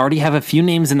already have a few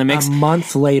names in the mix. A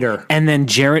month later. And then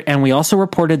we also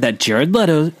reported that Jared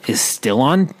Leto is still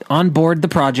on board the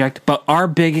project, but our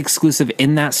big exclusive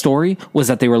in that story was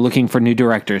that they were looking for new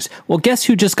directors. Well, guess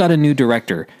who just got a new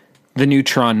director? The new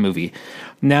Tron movie.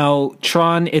 Now,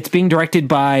 Tron, it's being directed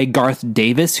by Garth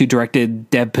Davis, who directed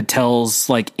Dev Patel's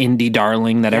like indie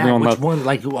darling that everyone loved. Won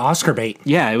like Oscar bait.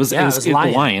 Yeah, it was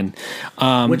Lion.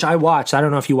 Which I watched. I don't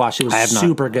know if you watched. It was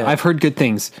super good. I've heard good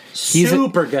things.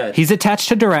 Super good. He's attached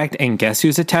to direct, and guess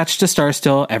who's attached to star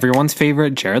still? Everyone's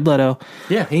favorite, Jared Leto.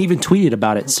 Yeah, he even tweeted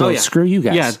about it. So screw you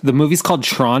guys. Yeah, the movie's called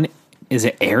Tron. Is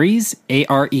it Ares?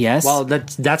 Ares? Well,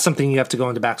 that's something you have to go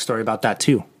into backstory about that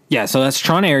too. Yeah, so that's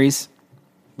Tron Ares.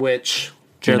 Which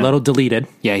Jared Leto deleted.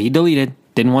 Yeah, he deleted.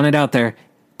 Didn't want it out there.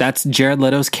 That's Jared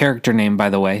Leto's character name, by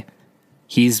the way.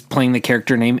 He's playing the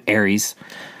character name Ares.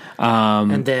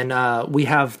 And then we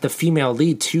have the female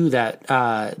lead too that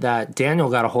Daniel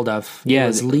got a hold of. Yeah, it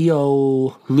was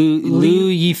Liu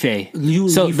Yifei.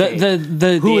 So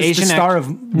who is Asian the star of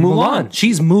Mulan?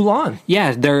 She's Mulan.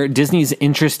 Yeah, Disney's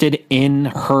interested in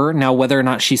her now. Whether or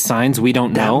not she signs, we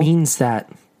don't know. That means that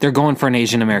they're going for an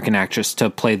Asian American actress to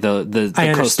play the I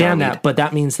understand that, but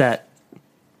that means that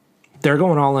they're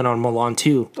going all in on Mulan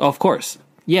too. Of course.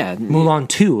 Yeah, Mulan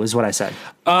 2 is what I said.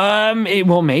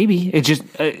 Well, maybe it just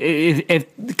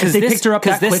because they picked her up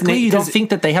that quickly. You don't think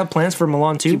that they have plans for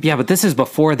Mulan 2? Yeah, but this is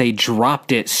before they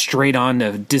dropped it straight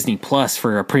onto Disney Plus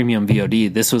for a premium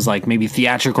VOD. This was like maybe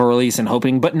theatrical release and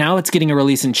hoping, but now it's getting a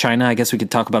release in China. I guess we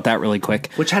could talk about that really quick.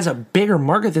 Which has a bigger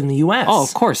market than the US. Oh,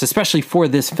 of course, especially for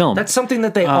this film. That's something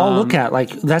that they all look at. Like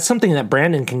that's something that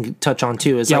Brandon can touch on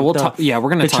too. Is yeah, like we're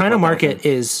going to. The China market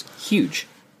is huge,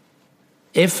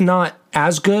 if not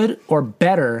as good or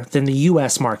better than the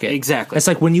U.S. market. Exactly. It's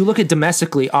like when you look at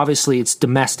domestically, obviously it's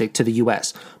domestic to the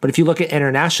U.S. But if you look at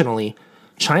internationally,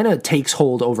 China takes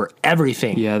hold over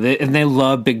everything. Yeah, they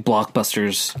love big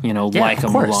blockbusters, like a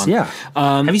Mulan. Yeah.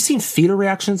 Have you seen theater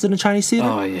reactions in a Chinese theater?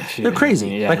 Oh, yeah. They're crazy.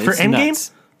 Yeah, like for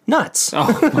Endgame, nuts.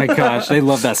 Oh, my gosh. They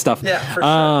love that stuff. Yeah, for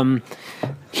sure.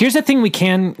 Here's the thing we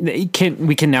can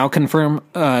now confirm.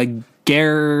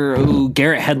 Garrett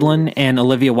Hedlund and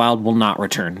Olivia Wilde will not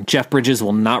return. Jeff Bridges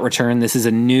will not return. This is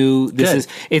a new.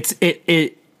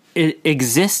 It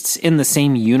exists in the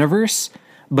same universe,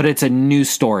 but it's a new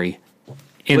story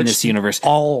in this universe.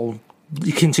 All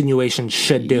continuations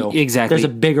should do. Exactly. There's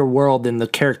a bigger world than the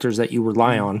characters that you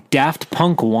rely on. Daft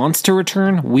Punk wants to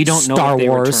return. We don't know if they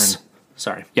return.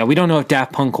 Sorry. Yeah, we don't know if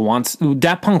Daft Punk wants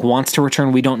to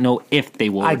return. We don't know if they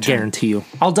will return. I guarantee you.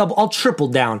 I'll triple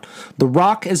down. The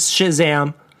Rock as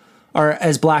Shazam or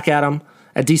as Black Adam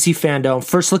at DC Fandom.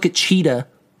 First look at Cheetah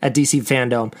at DC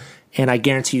Fandom, and I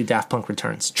guarantee you Daft Punk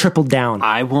returns. Triple down.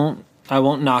 I won't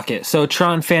knock it. So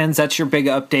Tron fans, that's your big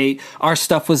update. Our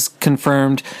stuff was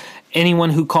confirmed. Anyone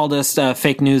who called us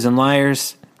fake news and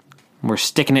liars, we're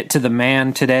sticking it to the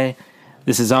man today.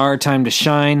 This is our time to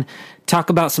shine.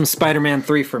 Talk about some Spider-Man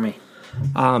 3 for me.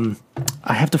 I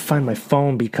have to find my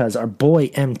phone because our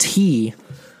boy MT,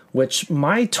 which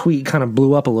my tweet kind of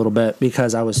blew up a little bit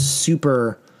because I was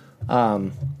super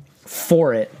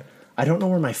for it. I don't know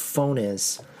where my phone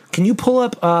is. Can you pull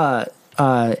up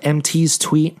MT's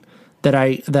tweet that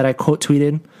I quote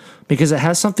tweeted? Because it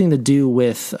has something to do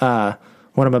with what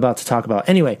I'm about to talk about.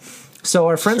 Anyway, so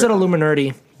our friends at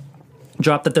Illuminati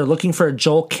dropped that they're looking for a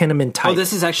Joel Kinnaman type. Oh,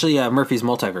 this is actually Murphy's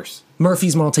Multiverse.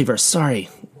 Murphy's Multiverse. Sorry.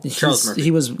 Charles Murphy. He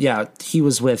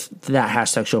was with that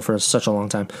hashtag show for such a long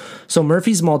time. So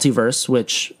Murphy's Multiverse,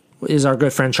 which is our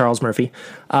good friend Charles Murphy,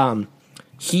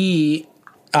 he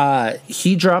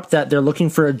dropped that they're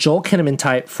looking for a Joel Kinnaman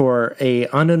type for a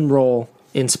unenroll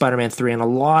in Spider-Man 3, and a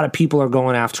lot of people are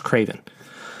going after Kraven.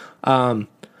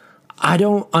 I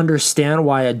don't understand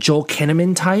why a Joel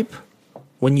Kinnaman type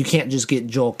when you can't just get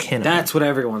Joel Kinnaman. That's what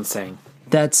everyone's saying.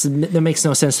 That makes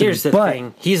no sense to me. Here's the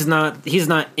thing. He's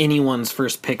not anyone's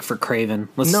first pick for Kraven.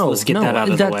 Let's get that out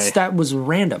of the way. That was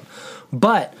random.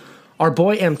 But our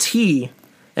boy MT,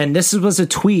 and this was a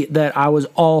tweet that I was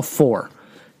all for.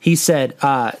 He said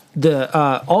Murphy's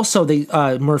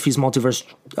Multiverse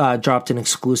dropped an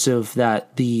exclusive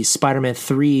that the Spider-Man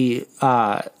 3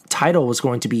 title was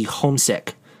going to be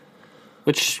Homesick.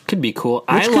 Which could be cool.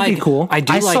 Which could be cool. I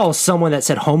saw someone that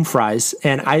said home fries,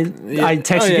 and I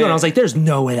texted you, and I was like, "There's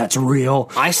no way that's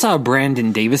real." I saw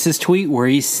Brandon Davis's tweet where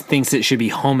he thinks it should be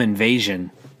Home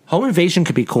Invasion. Home Invasion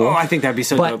could be cool. Oh, I think that'd be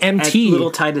so dope. But MT, a little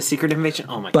tied to Secret Invasion.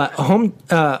 Oh my god!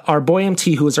 But our boy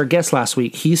MT, who was our guest last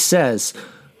week, he says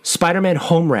Spider-Man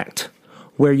Home Wrecked,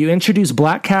 where you introduce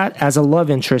Black Cat as a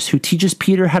love interest who teaches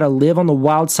Peter how to live on the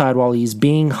wild side while he's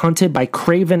being hunted by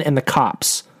Kraven and the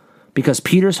cops. Because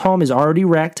Peter's home is already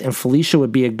wrecked, and Felicia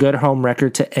would be a good home wrecker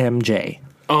to MJ.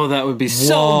 Oh, that would be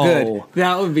so good.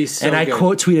 That would be so good. And I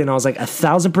quote tweeted, and I was like,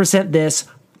 1,000% this.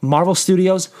 Marvel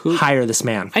Studios, hire this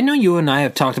man. I know you and I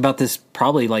have talked about this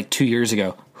probably like 2 years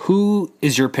ago. Who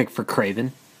is your pick for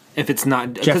Kraven? If it's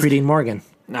not... Jeffrey Dean Morgan.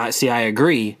 See, I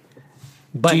agree.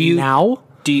 But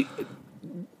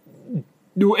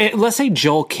let's say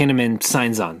Joel Kinnaman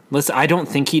signs on. I don't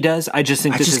think he does. I just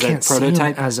think this is a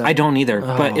prototype. I don't either.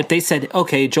 But if they said,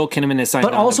 okay, Joel Kinnaman is signed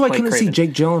on. But also, I couldn't see Kraven.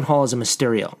 Jake Gyllenhaal as a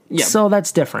Mysterio. Yeah. So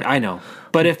that's different. I know.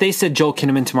 But if they said Joel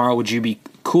Kinnaman tomorrow, would you be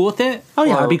cool with it? Oh,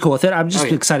 yeah, I'd be cool with it. I'm just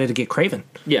excited to get Kraven.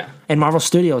 Yeah. And Marvel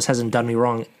Studios hasn't done me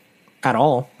wrong at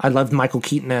all. I loved Michael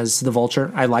Keaton as the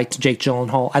Vulture. I liked Jake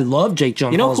Gyllenhaal. I love Jake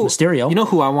Gyllenhaal as Mysterio. You know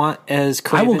who I want as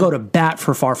Kraven? I will go to bat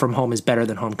for Far From Home is better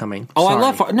than Homecoming. Oh, I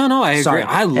love Far... No, I agree. Sorry.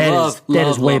 I love that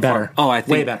is way better. Oh, I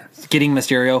think way better. Getting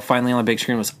Mysterio finally on the big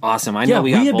screen was awesome. I know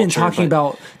we got have been Vulture, talking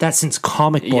about that since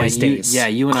Comic Boys days.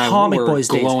 You and I were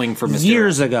glowing for Mysterio.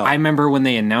 Years ago. I remember when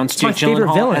they announced Jake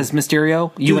Gyllenhaal as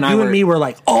Mysterio. You and me were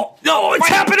like, oh, no, it's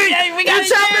happening!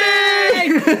 It's happening!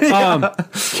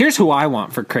 Here's who I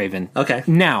want for Kraven. Okay.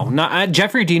 Now,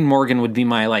 Jeffrey Dean Morgan would be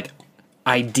my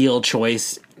ideal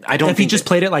choice. I don't. If he just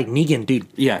played it like Negan, dude.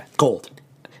 Yeah, gold.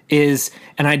 And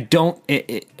I don't.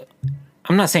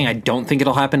 I'm not saying I don't think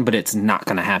it'll happen, but it's not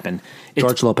going to happen.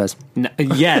 George Lopez.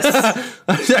 Yes.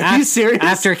 Are you serious?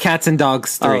 After Cats and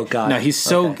Dogs 3. Oh, God. No, he's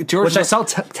so... Okay. George, Which I saw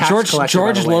Tax Collector,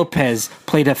 George Lopez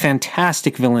played a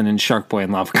fantastic villain in Shark Boy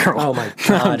and Lava Girl. Oh, my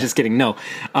God. I'm just kidding. No.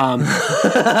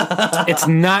 It's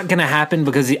not going to happen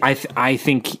because I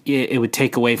think it would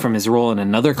take away from his role in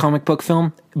another comic book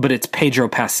film, but it's Pedro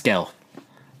Pascal,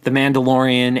 the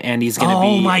Mandalorian, and he's going to be...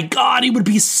 Oh, my God. He would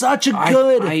be such a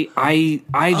good... I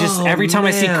just... every time I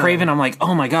see Craven, I'm like,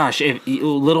 oh, my gosh, a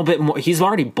little bit more... He's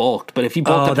already bulked, but if he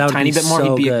bulked up a tiny bit more,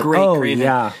 he'd be a great Craven.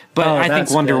 Yeah. But I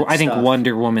think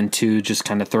Wonder Woman 2 just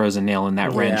kind of throws a nail in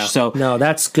that wrench. So no,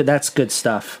 that's good. That's good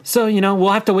stuff. So, we'll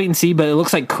have to wait and see, but it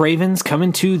looks like Craven's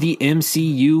coming to the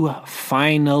MCU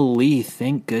finally.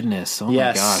 Thank goodness. Oh,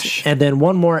 my gosh. And then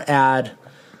one more ad.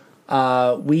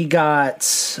 We got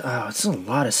it's a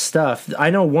lot of stuff. I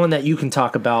know one that you can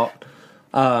talk about.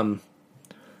 And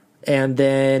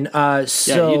then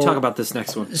so you talk about this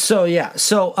next one. So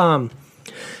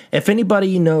if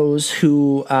anybody knows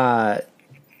who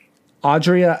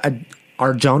Adria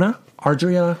Arjona.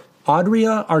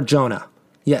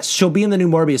 Yes, she'll be in the new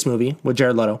Morbius movie with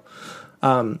Jared Leto.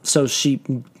 So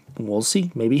we'll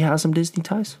see, maybe has some Disney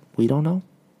ties. We don't know.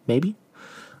 Maybe.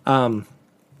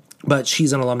 But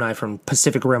she's an alumni from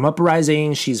Pacific Rim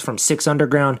Uprising. She's from Six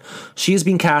Underground. She is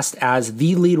being cast as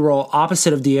the lead role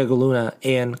opposite of Diego Luna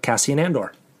in Cassian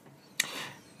Andor.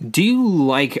 Do you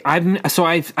like?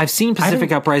 I've seen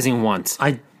Pacific Uprising once.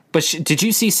 Did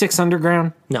you see Six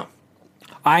Underground? No.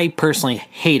 I personally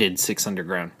hated Six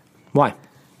Underground. Why?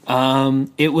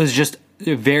 It was just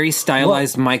a very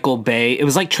stylized Michael Bay. It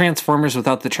was like Transformers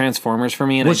without the Transformers for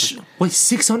me. And wait,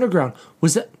 Six Underground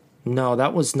was that? No,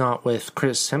 that was not with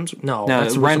Chris Hemsworth. No,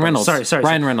 that's Ryan Reynolds. Sorry,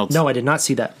 Ryan Reynolds. No, I did not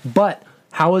see that. But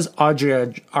how is Adria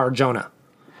Arjona?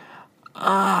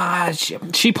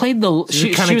 She played the.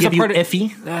 She was a part of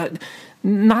iffy.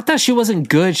 Not that she wasn't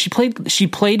good. She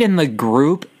played in the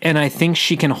group, and I think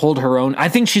she can hold her own. I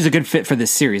think she's a good fit for this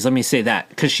series. Let me say that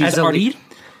because she's as a lead.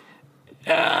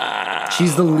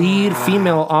 She's the lead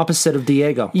female opposite of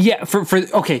Diego. Yeah,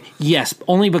 yes,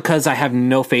 only because I have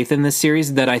no faith in this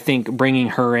series that I think bringing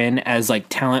her in as like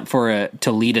talent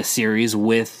to lead a series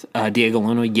with Diego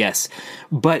Luna, yes,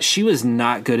 but she was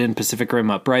not good in Pacific Rim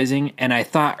Uprising, and I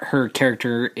thought her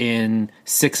character in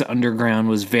Six Underground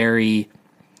was very.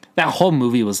 That whole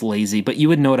movie was lazy, but you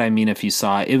would know what I mean if you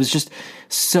saw it. It was just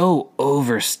so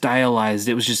over stylized.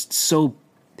 It was just so.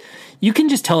 You can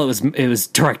just tell it was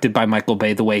directed by Michael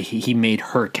Bay the way he made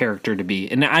her character to be.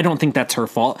 And I don't think that's her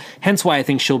fault. Hence why I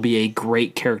think she'll be a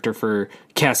great character for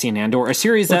Cassian Andor, a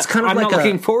series that I'm not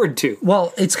looking forward to.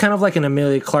 Well, it's kind of like an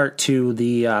Emilia Clarke to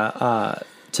the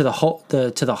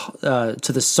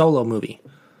Solo movie.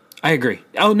 I agree.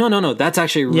 Oh, no. That's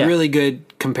actually a really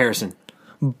good comparison.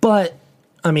 But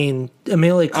I mean,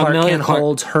 Emilia Clarke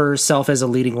hold herself as a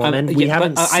leading woman.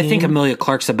 I think Emilia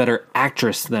Clarke's a better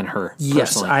actress than her.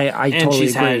 Yes, personally. I totally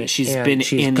agree. She's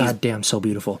goddamn so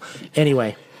beautiful.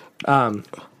 Anyway,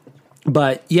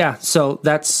 but yeah, so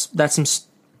that's some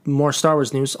more Star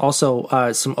Wars news.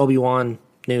 Also, some Obi-Wan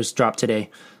news dropped today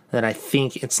that I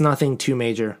think it's nothing too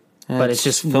major. But it's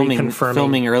just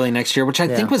filming early next year, which I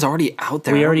think was already out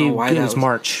there. It was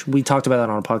March. We talked about that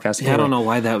on a podcast. Yeah, I don't know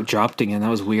why that dropped again. That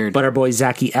was weird. But our boy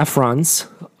Zac Efron's.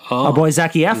 Our boy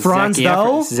Zac Efron's,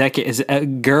 though.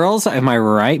 Girls, am I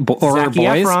right? Or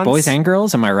boys and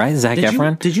girls, am I right? Zac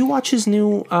Efron. Did you watch his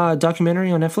new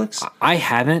documentary on Netflix? I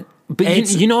haven't. But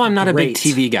I'm not a big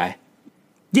TV guy.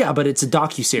 Yeah, but it's a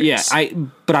docuseries. Yeah,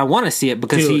 but I want to see it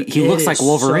because he looks like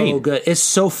Wolverine. So good. It's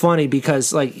so funny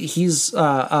because like he's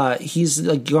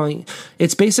like going.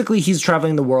 It's basically he's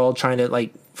traveling the world trying to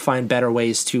like find better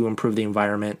ways to improve the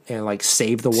environment and like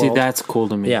save the world. See, that's cool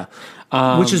to me. Yeah,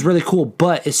 which is really cool.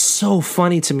 But it's so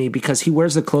funny to me because he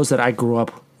wears the clothes that I grew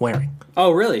up wearing.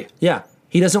 Oh, really? Yeah,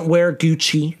 he doesn't wear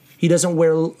Gucci. He doesn't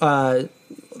wear.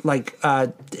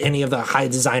 Any of the high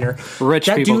designer rich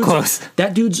people clothes.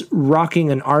 That dude's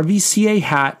rocking an RVCA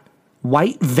hat,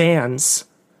 white Vans,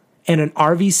 and an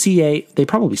RVCA. They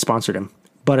probably sponsored him,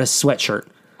 but a sweatshirt.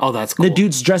 Oh, that's cool. The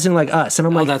dude's dressing like us, and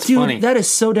I'm like, that's dude, funny. That is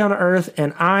so down to earth.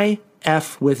 And I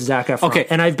F with Zac Efron. Okay,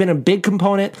 and I've been a big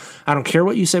component. I don't care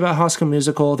what you say about High School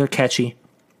Musical; they're catchy.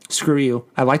 Screw you.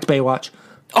 I liked Baywatch.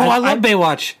 Oh, I love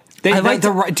Baywatch.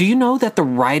 Do you know that the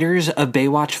writers of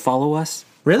Baywatch follow us?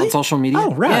 Really? On social media?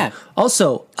 Oh, right. Yeah.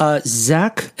 Also,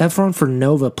 Zac Efron for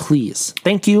Nova, please.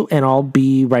 Thank you, and I'll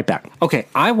be right back. Okay,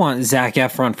 I want Zac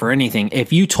Efron for anything.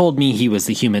 If you told me he was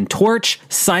the Human Torch,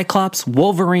 Cyclops,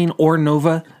 Wolverine, or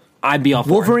Nova, I'd be all for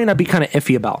it. Wolverine, I'd be kind of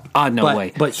iffy about. No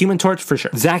way. But Human Torch, for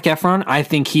sure. Zac Efron, I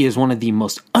think he is one of the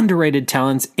most underrated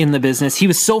talents in the business. He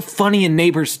was so funny in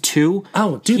Neighbors 2.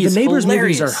 Oh, dude, the Neighbors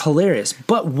movies are hilarious.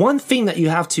 But one thing that you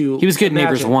have to He was good in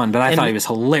Neighbors 1, but I and thought he was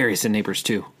hilarious in Neighbors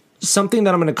 2. something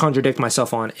that I'm going to contradict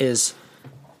myself on is,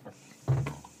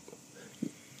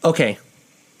 okay,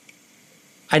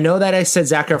 I know that I said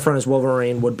Zac Efron as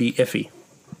Wolverine would be iffy.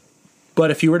 But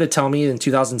if you were to tell me in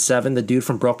 2007 the dude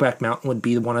from Brokeback Mountain would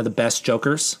be one of the best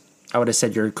Jokers, I would have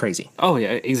said you're crazy. Oh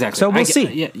yeah, exactly. So we'll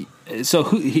see. Yeah. So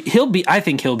he'll be. I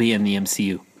think he'll be in the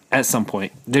MCU at some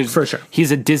point. For sure.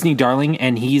 He's a Disney darling,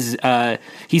 and he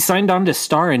signed on to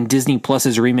star in Disney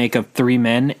Plus's remake of Three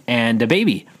Men and a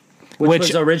Baby, which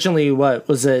was originally what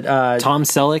was it? Tom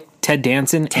Selleck, Ted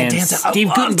Danson, and Steve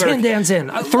Guttenberg. Ted Danson.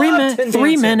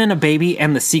 Three Men and a Baby,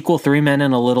 and the sequel Three Men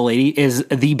and a Little Lady is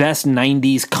the best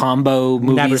 '90s combo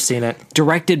movie. Never seen it.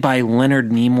 Directed by Leonard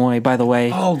Nimoy, by the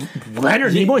way. Oh,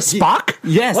 Leonard Nimoy, Spock?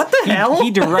 Yes. What the hell? He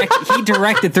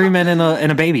directed Three Men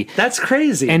and a Baby. That's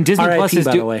crazy. And Disney Plus is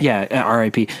doing. Yeah,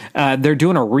 R.I.P. They're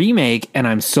doing a remake, and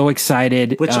I'm so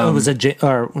excited. Which was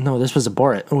no, this was a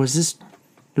Borat. Or was this?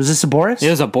 Was this a Boris? It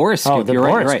was a Boris. Oh, the you're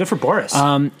Boris. Right. Good for Boris.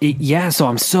 Yeah, so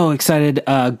I'm so excited.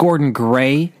 Gordon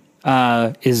Gray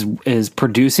is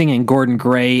producing, and Gordon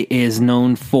Gray is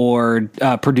known for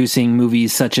producing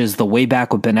movies such as The Way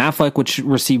Back with Ben Affleck, which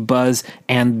received buzz,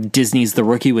 and Disney's The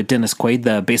Rookie with Dennis Quaid,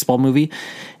 the baseball movie.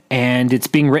 And it's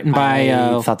being written by.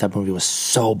 I thought that movie was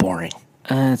so boring.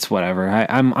 It's whatever.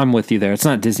 I'm with you there. It's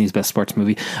not Disney's best sports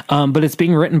movie, but it's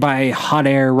being written by Hot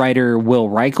Air writer Will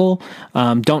Reichel.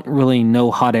 Don't really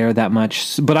know Hot Air that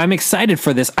much, but I'm excited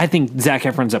for this. I think Zac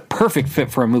Efron's a perfect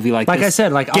fit for a movie like this. Like I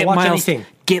said, I'll watch anything.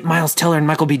 Get Miles Teller and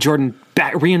Michael B. Jordan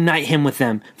back, reunite him with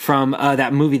them from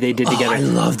that movie they did together. I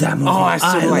love that movie.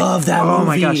 I love that movie. Oh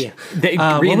my gosh.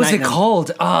 What was it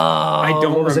called? I don't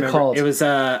remember. What was it called? It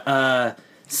was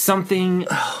something.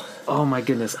 Oh my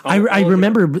goodness! I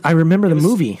remember the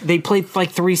movie. They played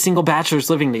like 3 single bachelors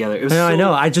living together. It was I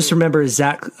know. I just remember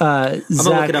Zac. I'm gonna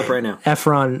look it up right now.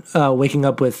 Efron waking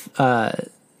up with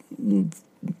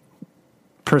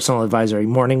personal advisor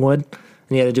Morningwood, and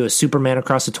he had to do a Superman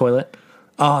across the toilet.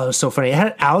 Oh, it was so funny. It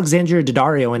had Alexandria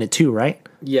Daddario in it too, right?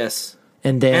 Yes.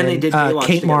 And then they did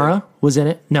Kate Mara was in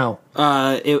it. No.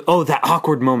 That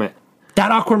awkward moment. That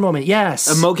awkward moment,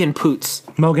 yes. Mogan Poots.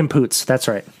 Mogan Poots, that's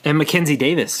right. And Mackenzie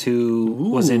Davis, who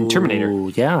was in Terminator.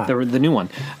 Yeah. The new one.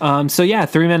 So yeah,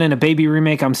 Three Men and a Baby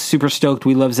remake. I'm super stoked.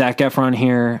 We love Zac Efron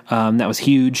here. That was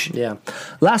huge. Yeah.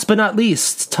 Last but not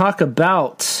least, talk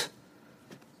about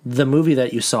the movie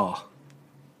that you saw.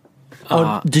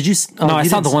 Did you? No, I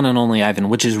saw the one and only Ivan,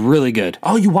 which is really good.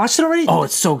 Oh, you watched it already? Oh,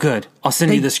 it's so good. I'll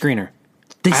send you the screener.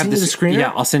 They send you the screener?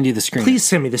 Yeah, I'll send you the screener. Please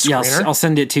send me the screener. Yeah, I'll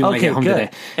send it to you when I get home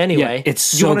today. Anyway, yeah, it's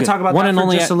so you want to good. talk about one that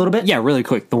for just a little bit? Yeah, really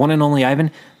quick. The one and only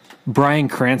Ivan. Bryan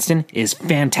Cranston is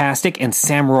fantastic, and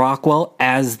Sam Rockwell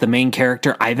as the main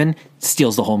character, Ivan,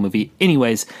 steals the whole movie.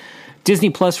 Anyways,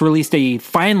 Disney Plus released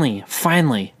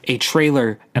finally a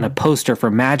trailer and a poster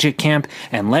for Magic Camp,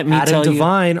 and let me tell you, Adam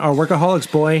Devine, our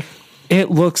workaholics boy.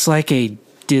 It looks like a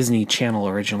Disney Channel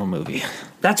original movie.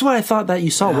 That's what I thought that you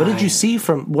saw. What did you see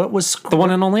from, what was... The one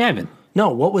and only Ivan. No,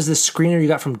 what was the screener you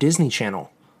got from Disney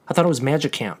Channel? I thought it was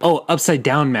Magic Camp. Oh, Upside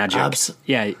Down Magic.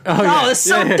 Yeah. Oh, yeah. that's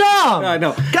so dumb. I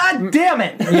know. God damn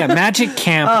it. Yeah, Magic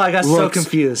Camp. I got so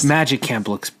confused. Magic Camp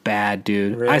looks bad,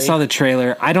 dude. Really? I saw the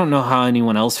trailer. I don't know how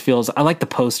anyone else feels. I like the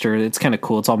poster. It's kind of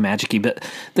cool. It's all magic-y, but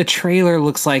the trailer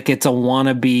looks like it's a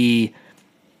wannabe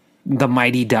The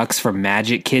Mighty Ducks for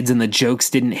Magic Kids, and the jokes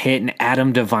didn't hit, and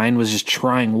Adam Devine was just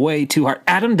trying way too hard.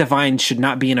 Adam Devine should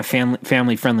not be in a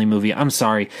family-friendly movie. I'm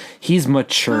sorry. He's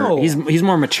mature. No. He's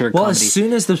more mature comedy. Well, as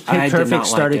soon as the Pitch Perfect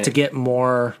started to get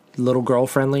more little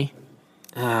girl-friendly,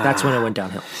 that's when it went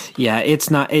downhill. Yeah,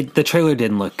 it's not. The trailer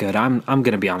didn't look good. I'm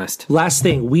going to be honest. Last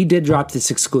thing, we did drop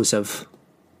this exclusive.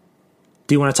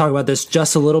 Do you want to talk about this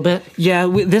just a little bit? Yeah,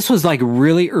 this was like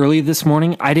really early this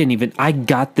morning. I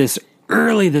got this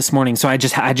early this morning, so I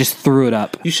just threw it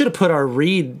up. You should have put our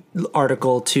read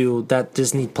article to that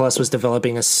Disney Plus was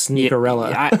developing a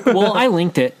Sneakerella. I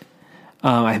linked it.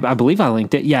 I believe I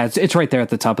linked it. Yeah, it's right there at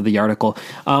the top of the article.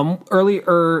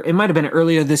 It might have been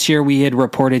earlier this year. We had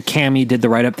reported, Cammie did the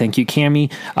write up. Thank you,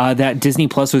 Cammie. That Disney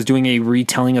Plus was doing a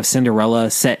retelling of Cinderella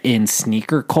set in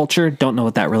sneaker culture. Don't know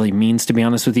what that really means, to be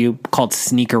honest with you. Called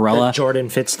Sneakerella. That Jordan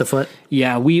fits the foot.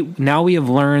 Yeah, we have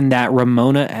learned that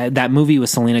that movie with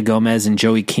Selena Gomez and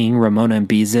Joey King, Ramona and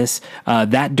Beezus,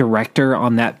 that director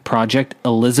on that project,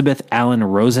 Elizabeth Allen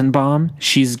Rosenbaum,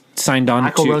 she's signed on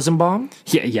Michael Rosenbaum?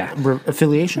 Yeah.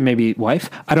 Affiliation? Maybe wife?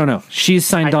 I don't know. She's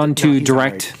signed on to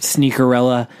direct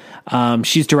Sneakerella.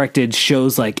 She's directed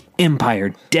shows like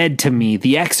Empire, Dead to Me,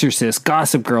 The Exorcist,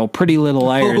 Gossip Girl, Pretty Little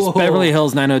Liars, Beverly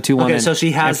Hills 90210. Okay, so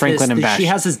she has and Franklin and Bash. She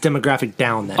has this demographic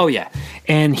down then. Oh yeah,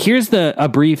 and here's a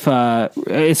brief.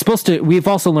 It's supposed to. We've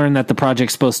also learned that the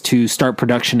project's supposed to start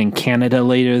production in Canada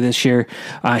later this year.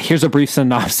 Here's a brief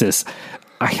synopsis.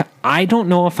 I don't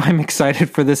know if I'm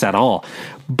excited for this at all,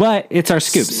 but it's our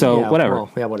scoop, so whatever.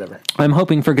 Well, whatever. I'm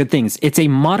hoping for good things. It's a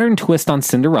modern twist on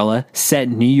Cinderella, set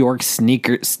in New York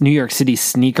City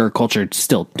sneaker culture.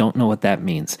 Still don't know what that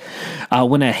means.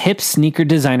 When a hip sneaker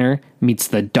designer meets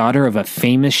the daughter of a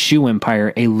famous shoe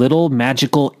empire, a little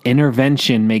magical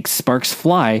intervention makes sparks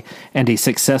fly, and a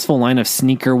successful line of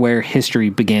sneaker wear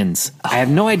history begins. I have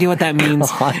no idea what that means,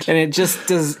 and it just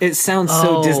does. It sounds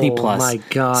so Disney Plus. Oh my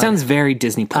God, sounds very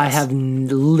Disney Plus. I have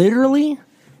literally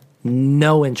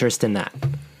no interest in that.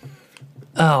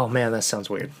 Oh man, that sounds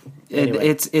weird. Anyway.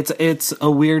 It's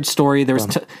a weird story. There's,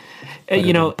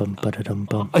 you know, yeah.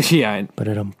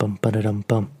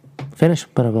 Finish.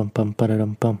 I'm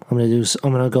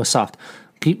gonna go soft.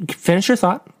 Finish your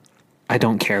thought. I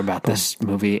don't care about this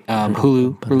movie.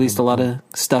 Hulu released a lot of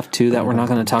stuff too that we're not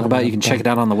going to talk about. You can check it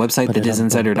out on the website,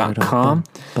 thedisinsider.com.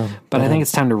 But I think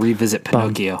it's time to revisit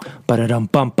Pinocchio. Time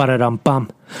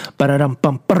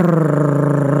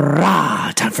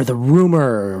for the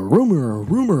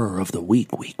rumor of the week.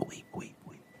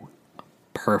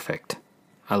 Perfect.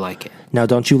 I like it. Now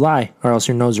don't you lie, or else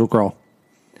your nose will grow.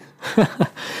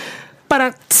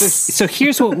 So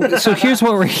here's what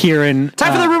we're hearing.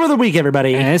 Time for the rumor of the week,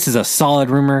 everybody. And this is a solid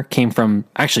rumor. Came from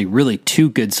actually really two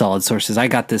good solid sources. I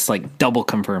got this like double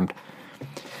confirmed.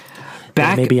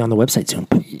 Back maybe on the website soon.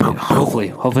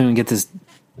 Hopefully we can get this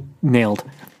nailed.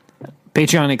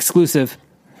 Patreon exclusive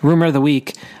rumor of the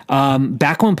week.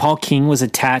 Back when Paul King was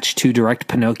attached to direct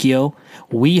Pinocchio,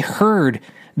 we heard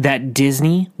that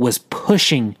Disney was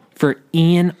pushing for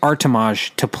Ian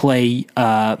Artemage to play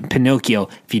Pinocchio.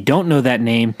 If you don't know that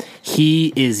name,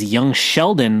 he is young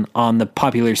Sheldon on the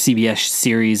popular CBS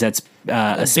series that's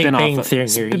a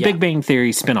spinoff. Big Bang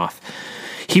Theory spinoff.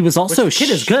 He was also... Which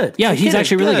kid is good. Yeah, he's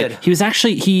actually really good.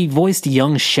 He voiced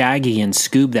young Shaggy in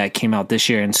Scoob that came out this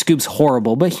year, and Scoob's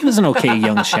horrible, but he was an okay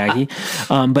young Shaggy.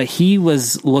 But he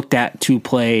was looked at to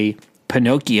play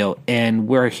Pinocchio, and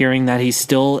we're hearing that he's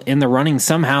still in the running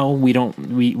somehow.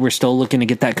 We're still looking to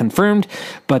get that confirmed,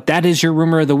 but that is your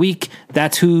rumor of the week.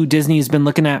 That's who Disney's been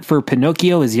looking at for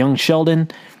Pinocchio, is young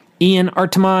Sheldon. Ian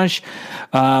Artemage.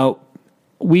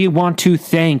 We want to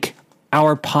thank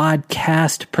our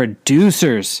podcast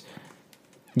producers.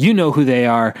 You know who they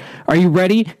are. Are you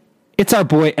ready? It's our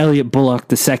boy Elliot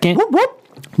Bullock II, whoop, whoop.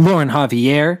 Lauren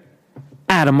Javier,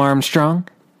 Adam Armstrong,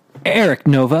 Eric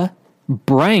Nova,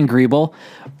 Brian Griebel,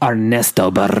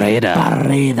 Ernesto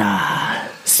Barreda,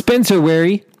 Spencer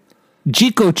Wary,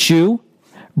 Jico Chu,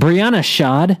 Brianna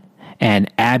Shad,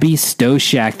 and Abby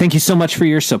Stoshak. Thank you so much for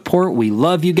your support. We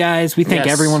love you guys. We thank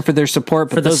everyone for their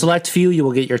support. For the select few, you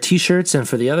will get your t-shirts, and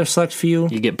for the other select few,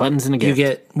 you get buttons and a gift. You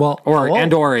get,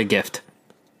 or a gift.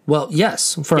 Well,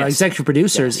 yes. For our executive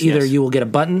producers, either you will get a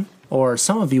button, or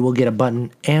some of you will get a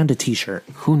button and a t-shirt.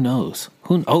 Who knows?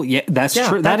 Oh, yeah, that's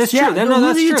true. That is true. Yeah,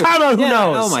 that's true. Who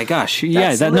knows? Oh, my gosh.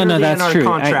 That's true.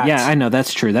 Contract. I know.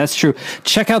 That's true. That's true.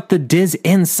 Check out the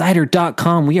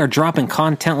DisInsider.com. We are dropping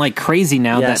content like crazy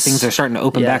now that things are starting to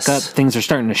open back up. Things are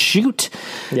starting to shoot.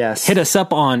 Yes. Hit us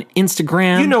up on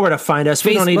Instagram. You know where to find us.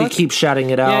 We don't need to keep shouting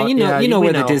it out. Yeah, you know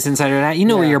where the DisInsider are at. You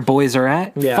know where your boys are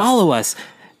at. Yeah. Follow us.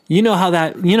 You know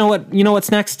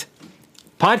what's next?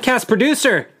 Podcast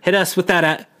producer, hit us with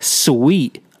that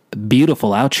sweet,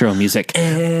 beautiful outro music.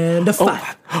 And a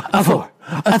 5, a 4,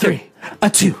 a 3, a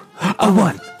 2, a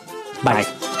 1.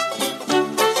 Bye.